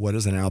EP, what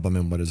is an album,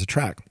 and what is a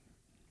track.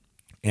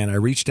 And I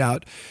reached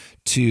out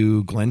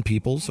to Glenn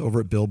Peoples over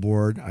at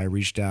Billboard. I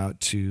reached out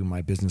to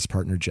my business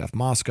partner, Jeff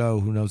Moscow,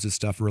 who knows this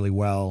stuff really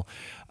well.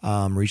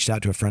 Reached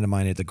out to a friend of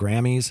mine at the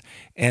Grammys,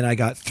 and I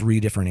got 3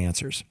 different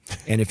answers.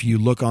 And if you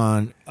look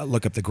up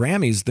the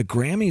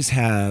Grammys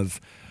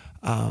have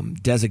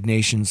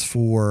designations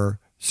for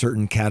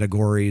certain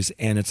categories,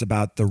 and it's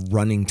about the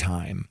running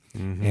time.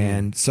 Mm-hmm.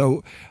 And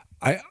so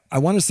I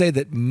want to say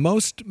that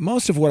most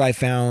of what I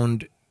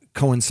found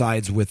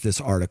coincides with this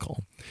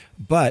article,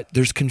 but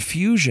there's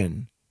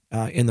confusion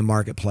in the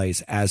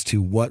marketplace as to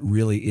what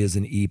really is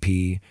an EP.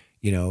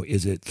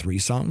 Is it 3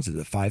 songs? Is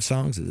it 5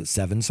 songs? Is it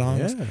 7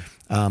 songs? Yeah.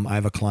 I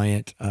have a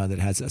client that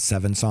has a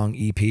 7-song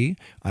EP.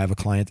 I have a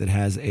client that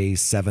has a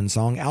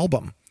 7-song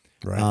album.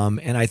 Right.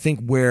 And I think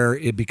where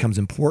it becomes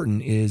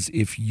important is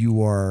if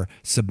you are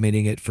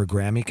submitting it for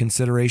Grammy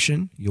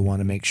consideration, you'll want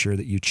to make sure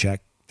that you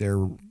check their,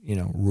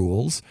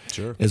 rules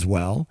as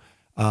well.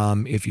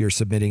 If you're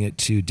submitting it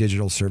to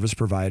digital service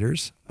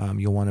providers,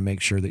 you'll want to make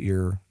sure that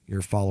you're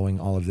following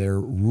all of their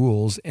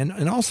rules.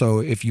 And also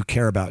if you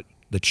care about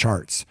the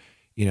charts,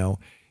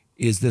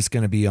 is this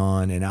going to be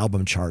on an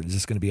album chart? Is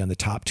this going to be on the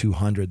top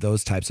 200?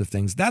 Those types of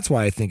things. That's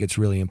why I think it's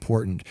really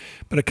important.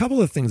 But a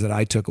couple of things that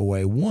I took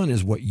away. One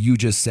is what you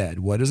just said.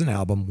 What is an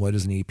album? What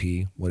is an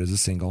EP? What is a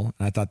single?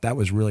 And I thought that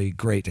was really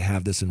great to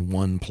have this in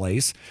one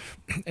place.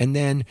 And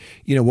then,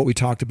 what we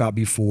talked about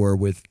before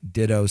with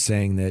Ditto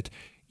saying that,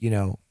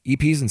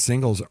 EPs and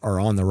singles are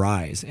on the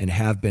rise and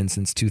have been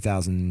since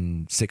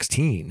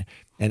 2016.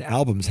 And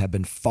albums have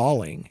been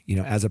falling,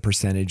 as a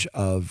percentage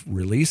of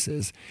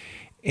releases.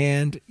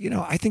 And,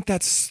 I think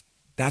that's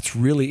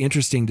really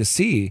interesting to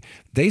see.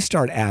 They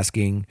start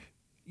asking,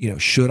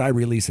 should I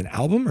release an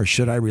album or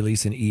should I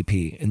release an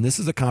EP? And this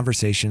is a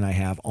conversation I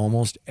have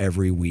almost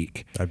every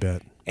week. I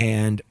bet.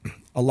 And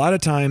a lot of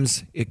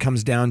times it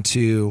comes down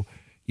to,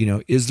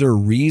 is there a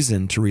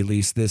reason to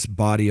release this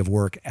body of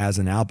work as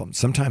an album?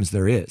 Sometimes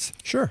there is.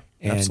 Sure.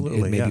 And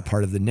absolutely. It may be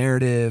part of the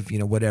narrative,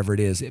 whatever it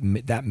is,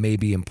 that may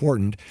be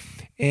important.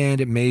 And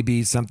it may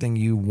be something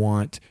you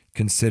want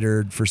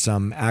considered for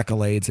some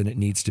accolades, and it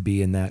needs to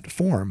be in that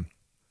form.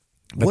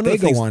 But they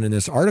go on in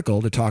this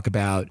article to talk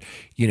about,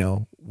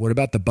 what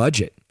about the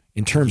budget?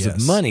 In terms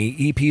of money,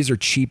 EPs are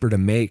cheaper to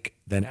make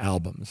than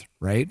albums,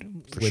 right?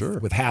 For sure.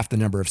 With half the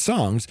number of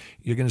songs,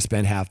 you're going to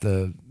spend half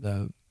the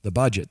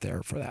budget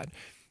there for that.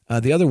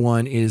 The other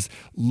one is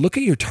look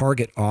at your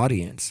target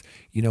audience.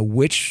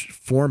 Which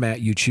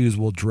format you choose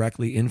will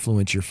directly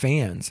influence your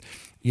fans.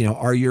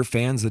 Are your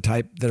fans the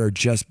type that are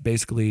just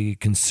basically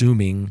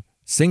consuming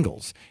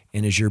singles?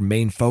 And is your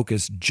main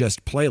focus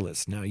just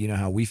playlists? Now, you know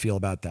how we feel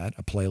about that.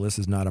 A playlist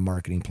is not a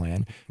marketing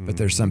plan, but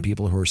there's some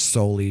people who are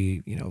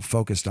solely,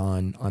 focused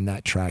on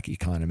that track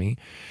economy.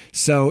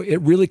 So it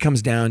really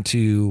comes down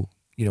to,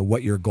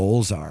 what your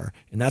goals are.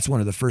 And that's one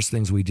of the first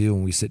things we do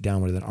when we sit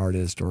down with an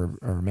artist or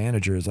a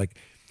manager is like,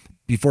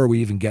 before we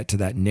even get to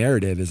that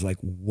narrative is like,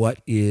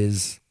 what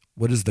is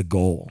the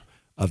goal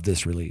of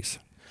this release?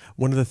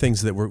 One of the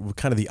things that were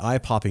kind of the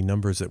eye-popping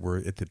numbers that were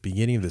at the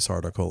beginning of this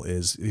article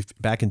is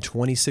back in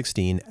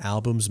 2016,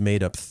 albums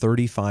made up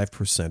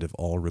 35% of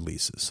all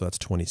releases. So that's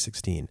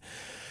 2016.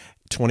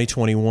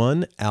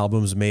 2021,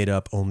 albums made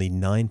up only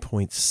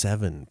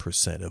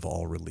 9.7% of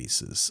all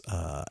releases.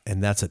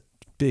 And that's a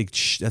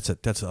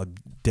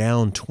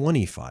down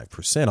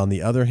 25%. On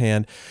the other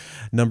hand,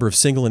 number of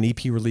single and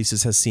EP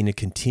releases has seen a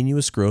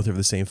continuous growth over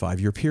the same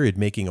 5-year period,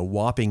 making a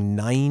whopping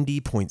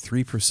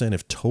 90.3%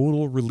 of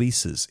total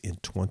releases in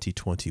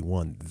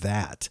 2021.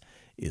 That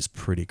is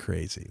pretty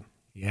crazy.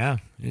 Yeah,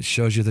 it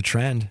shows you the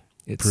trend.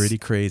 It's pretty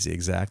crazy,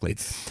 exactly.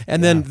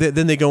 And then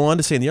they go on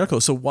to say in the article,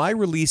 so why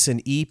release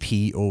an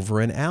EP over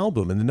an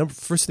album? And the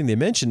first thing they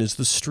mention is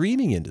the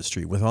streaming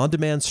industry. With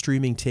on-demand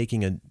streaming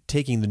taking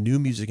the new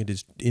music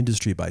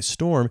industry by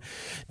storm,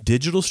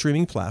 digital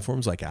streaming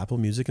platforms like Apple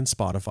Music and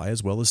Spotify,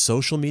 as well as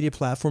social media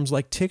platforms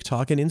like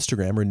TikTok and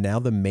Instagram, are now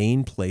the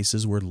main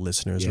places where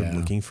listeners are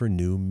looking for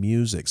new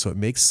music. So it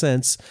makes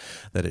sense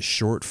that a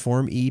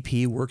short-form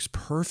EP works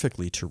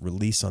perfectly to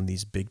release on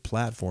these big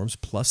platforms,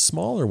 plus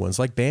smaller ones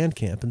like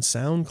Bandcamp and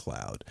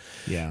SoundCloud.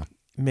 Yeah.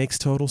 Makes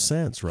total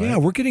sense, right? Yeah,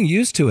 we're getting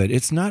used to it.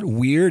 It's not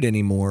weird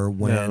anymore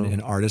when an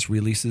artist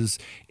releases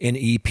an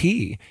EP.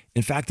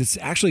 In fact, it's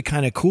actually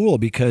kind of cool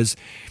because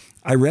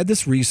I read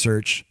this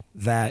research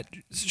that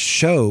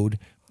showed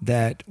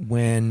that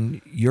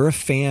when you're a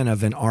fan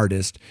of an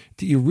artist,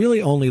 that you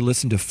really only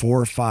listen to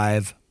 4 or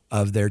 5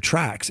 of their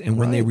tracks. And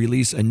when they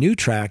release a new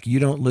track, you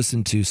don't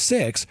listen to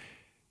 6.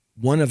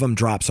 One of them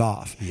drops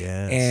off.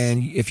 Yes.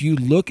 And if you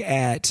look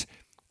at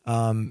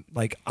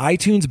like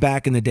iTunes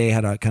back in the day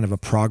had a kind of a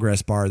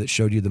progress bar that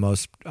showed you the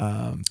most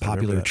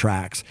popular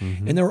tracks.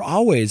 And there were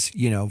always,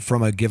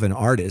 from a given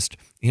artist,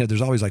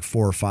 there's always like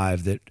 4 or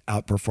 5 that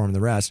outperform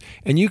the rest.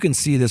 And you can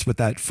see this with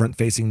that front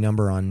facing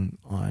number on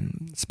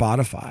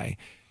Spotify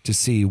to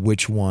see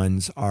which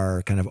ones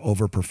are kind of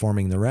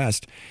overperforming the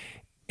rest.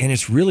 And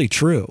it's really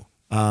true.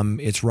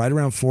 It's right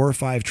around 4 or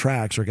 5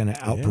 tracks are going to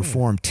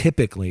outperform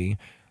typically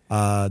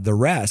the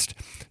rest.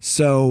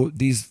 So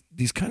these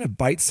kind of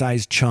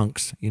bite-sized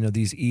chunks,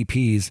 these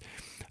EPs,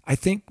 I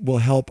think will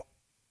help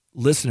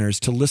listeners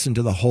to listen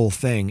to the whole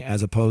thing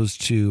as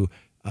opposed to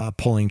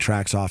pulling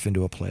tracks off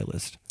into a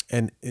playlist.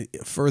 And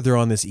further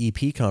on this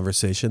EP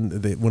conversation,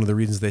 one of the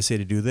reasons they say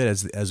to do that,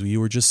 as you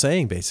were just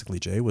saying, basically,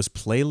 Jay, was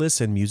playlists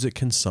and music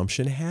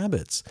consumption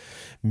habits.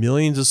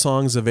 Millions of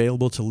songs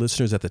available to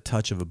listeners at the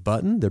touch of a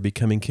button. They're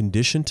becoming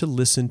conditioned to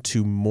listen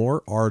to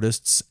more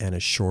artists and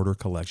a shorter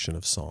collection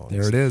of songs.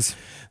 There it is.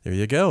 There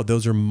you go.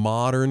 Those are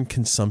modern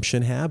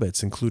consumption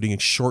habits, including a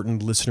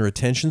shortened listener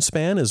attention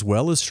span, as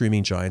well as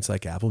streaming giants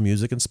like Apple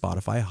Music and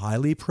Spotify,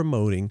 highly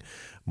promoting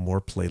more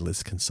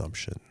playlist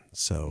consumption.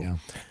 So... Yeah.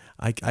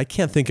 I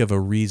can't think of a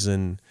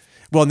reason.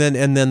 Well,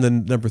 and then the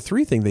number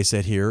 3 thing they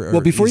said here. Well,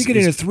 before you get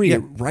into 3,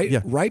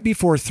 right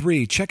before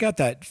 3, check out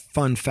that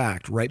fun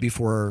fact right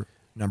before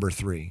number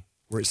 3,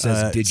 where it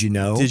says, "Did you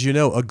know?" Did you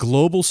know? A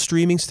global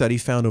streaming study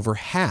found over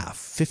half,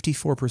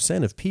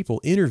 54% of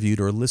people interviewed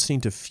are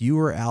listening to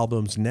fewer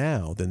albums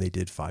now than they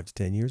did 5 to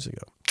 10 years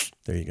ago.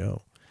 There you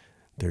go.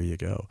 There you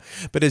go.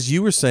 But as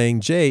you were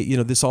saying, Jay,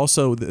 this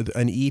also,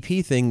 an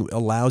EP thing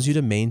allows you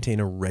to maintain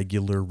a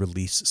regular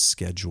release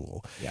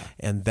schedule. Yeah.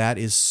 And that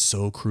is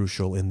so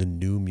crucial in the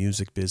new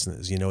music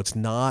business. It's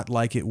not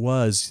like it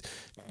was,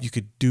 you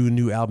could do a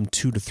new album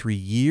 2 to 3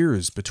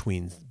 years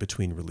between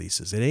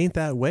releases. It ain't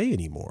that way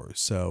anymore.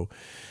 So,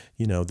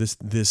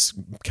 this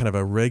kind of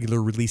a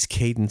regular release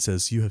cadence,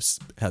 as you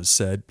have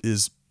said,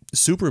 is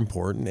super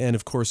important. And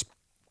of course,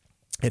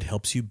 it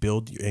helps you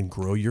build and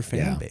grow your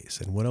fan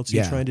base. And what else are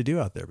you trying to do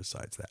out there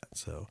besides that?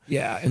 So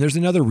and there's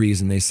another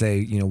reason they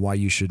say, why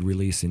you should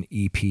release an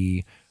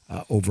EP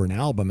over an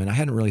album. And I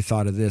hadn't really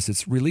thought of this.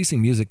 It's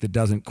releasing music that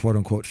doesn't, quote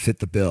unquote, fit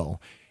the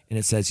bill. And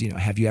it says,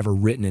 have you ever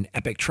written an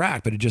epic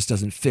track, but it just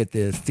doesn't fit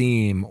the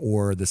theme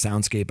or the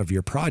soundscape of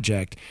your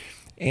project?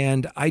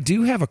 And I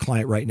do have a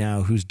client right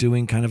now who's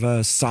doing kind of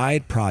a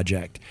side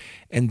project.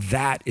 And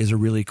that is a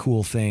really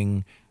cool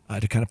thing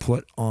to kind of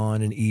put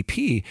on an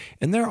EP.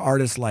 And there are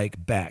artists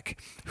like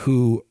Beck,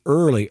 who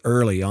early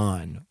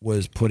on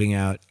was putting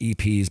out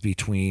EPs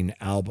between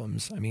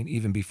albums. I mean,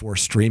 even before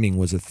streaming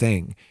was a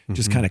thing,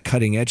 just kind of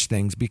cutting edge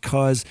things,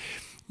 because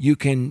you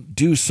can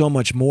do so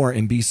much more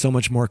and be so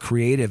much more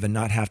creative and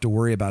not have to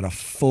worry about a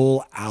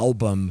full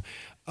album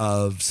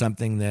of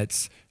something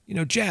that's,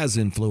 jazz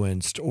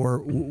influenced or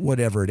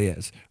whatever it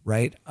is,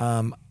 right?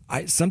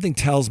 Something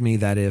tells me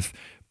that if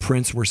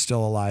Prince were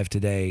still alive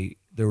today,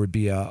 there would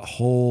be a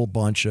whole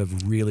bunch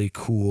of really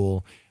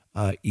cool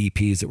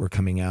EPs that were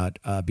coming out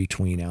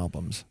between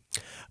albums.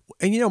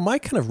 And, my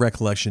kind of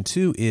recollection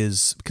too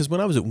is because when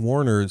I was at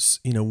Warner's,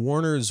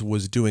 Warner's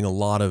was doing a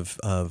lot of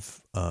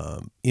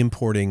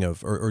importing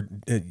or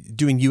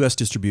doing U.S.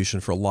 distribution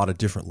for a lot of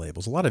different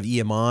labels. A lot of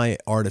EMI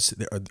artists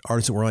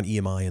that were on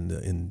EMI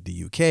in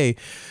the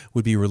UK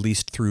would be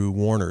released through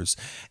Warner's.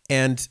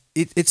 And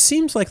it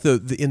seems like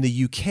in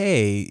the UK,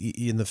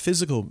 in the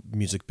physical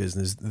music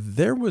business,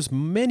 there was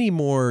many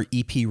more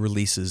EP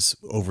releases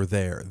over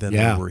there than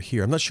there were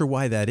here. I'm not sure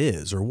why that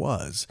is or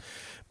was.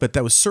 But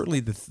that was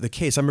certainly the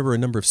case. I remember a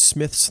number of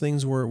Smiths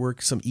things were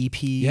some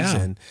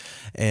EPs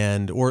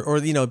and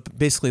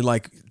basically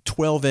like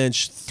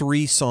 12-inch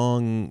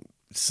 3-song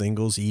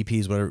singles,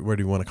 EPs, whatever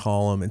you want to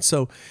call them. And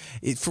so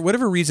for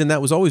whatever reason,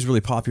 that was always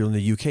really popular in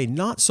the UK,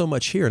 not so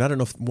much here. And I don't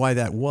know why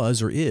that was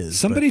or is.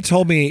 Somebody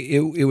told me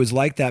it was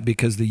like that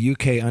because the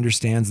UK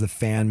understands the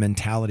fan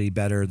mentality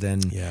better than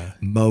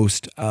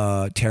most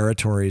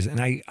territories. And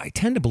I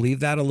tend to believe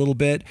that a little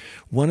bit.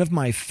 One of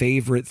my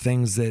favorite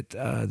things that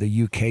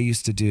the UK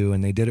used to do,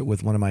 and they did it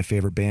with one of my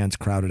favorite bands,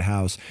 Crowded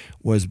House,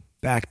 was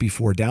back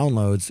before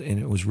downloads and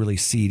it was really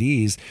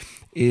CDs,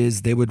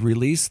 is they would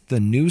release the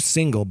new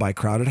single by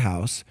Crowded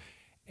House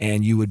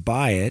and you would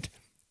buy it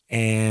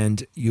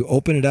and you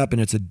open it up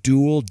and it's a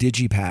dual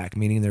digipack,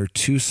 meaning there are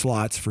 2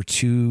 slots for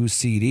 2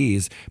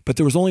 CDs, but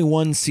there was only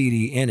 1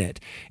 CD in it.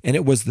 And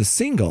it was the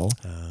single,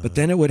 but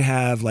then it would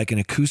have like an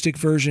acoustic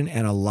version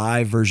and a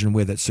live version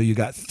with it. So you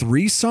got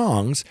 3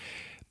 songs,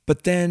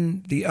 but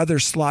then the other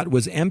slot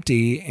was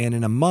empty. And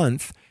in a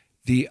month,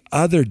 the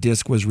other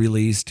disc was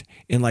released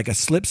in like a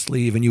slip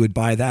sleeve, and you would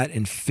buy that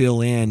and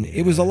fill in.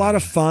 It was a lot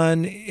of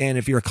fun. And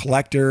if you're a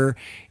collector,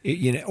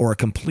 or a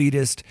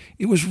completist,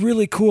 it was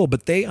really cool.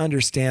 But they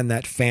understand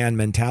that fan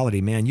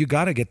mentality, man. You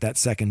got to get that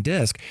second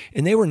disc.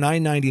 And they were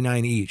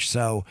 $9.99 each.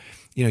 So,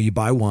 you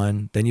buy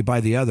one, then you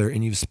buy the other,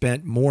 and you've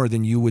spent more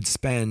than you would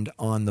spend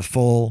on the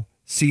full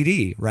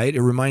CD, right?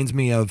 It reminds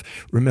me of,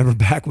 remember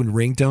back when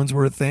ringtones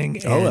were a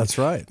thing? Oh, that's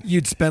right.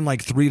 You'd spend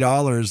like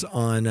 $3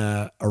 on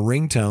a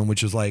ringtone,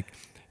 which was like,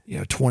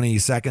 20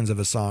 seconds of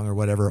a song or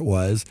whatever it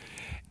was.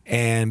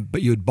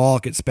 But you'd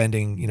balk at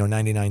spending,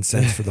 99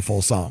 cents for the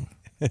full song.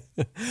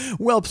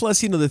 Well, plus,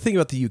 the thing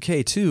about the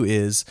UK too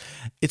is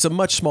it's a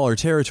much smaller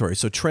territory.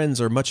 So trends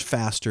are much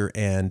faster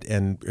and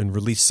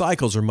release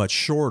cycles are much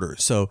shorter.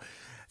 So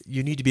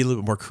you need to be a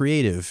little bit more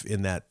creative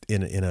in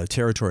a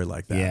territory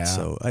like that. Yeah,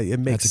 so it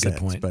makes sense. That's a good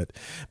point. But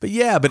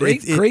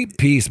great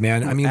piece,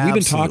 man. I mean, absolutely.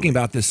 We've been talking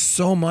about this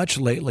so much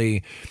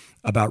lately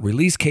about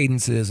release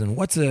cadences and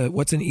what's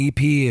an EP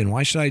and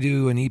why should I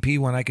do an EP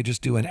when I could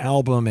just do an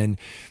album. And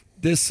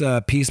this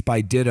piece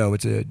by Ditto,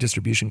 it's a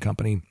distribution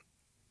company.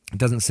 It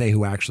doesn't say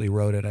who actually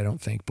wrote it, I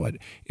don't think, but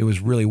it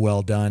was really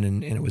well done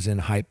and it was in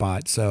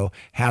Hypebot. So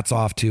hats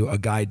off to A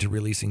Guide to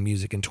Releasing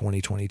Music in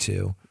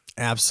 2022.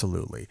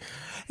 Absolutely.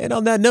 And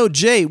on that note,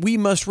 Jay, we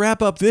must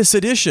wrap up this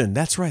edition.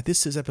 That's right.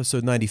 This is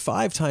episode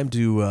 95. Time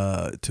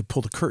to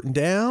pull the curtain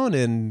down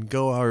and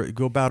go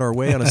about our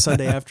way on a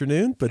Sunday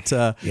afternoon. But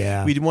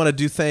we want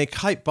to thank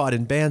Hypebot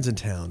and Bands in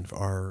Town,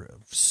 our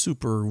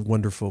super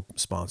wonderful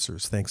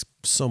sponsors. Thanks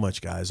so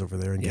much, guys, over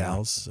there and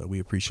gals. We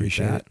appreciate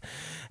that.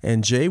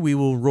 And Jay, we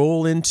will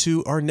roll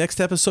into our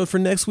next episode for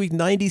next week,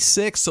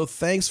 96. So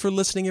thanks for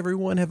listening,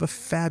 everyone. Have a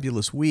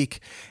fabulous week.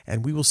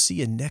 And we will see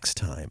you next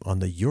time on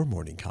the Your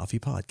Morning Coffee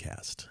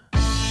Podcast.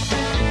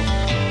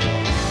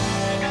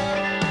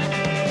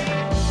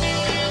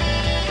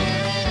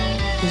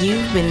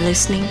 You've been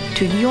listening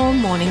to Your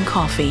Morning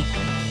Coffee,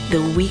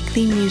 the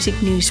weekly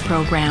music news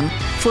program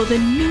for the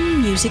new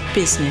music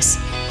business.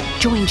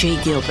 Join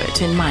Jay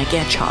Gilbert and Mike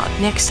Etchart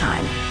next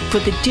time for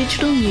the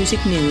digital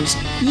music news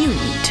you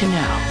need to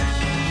know.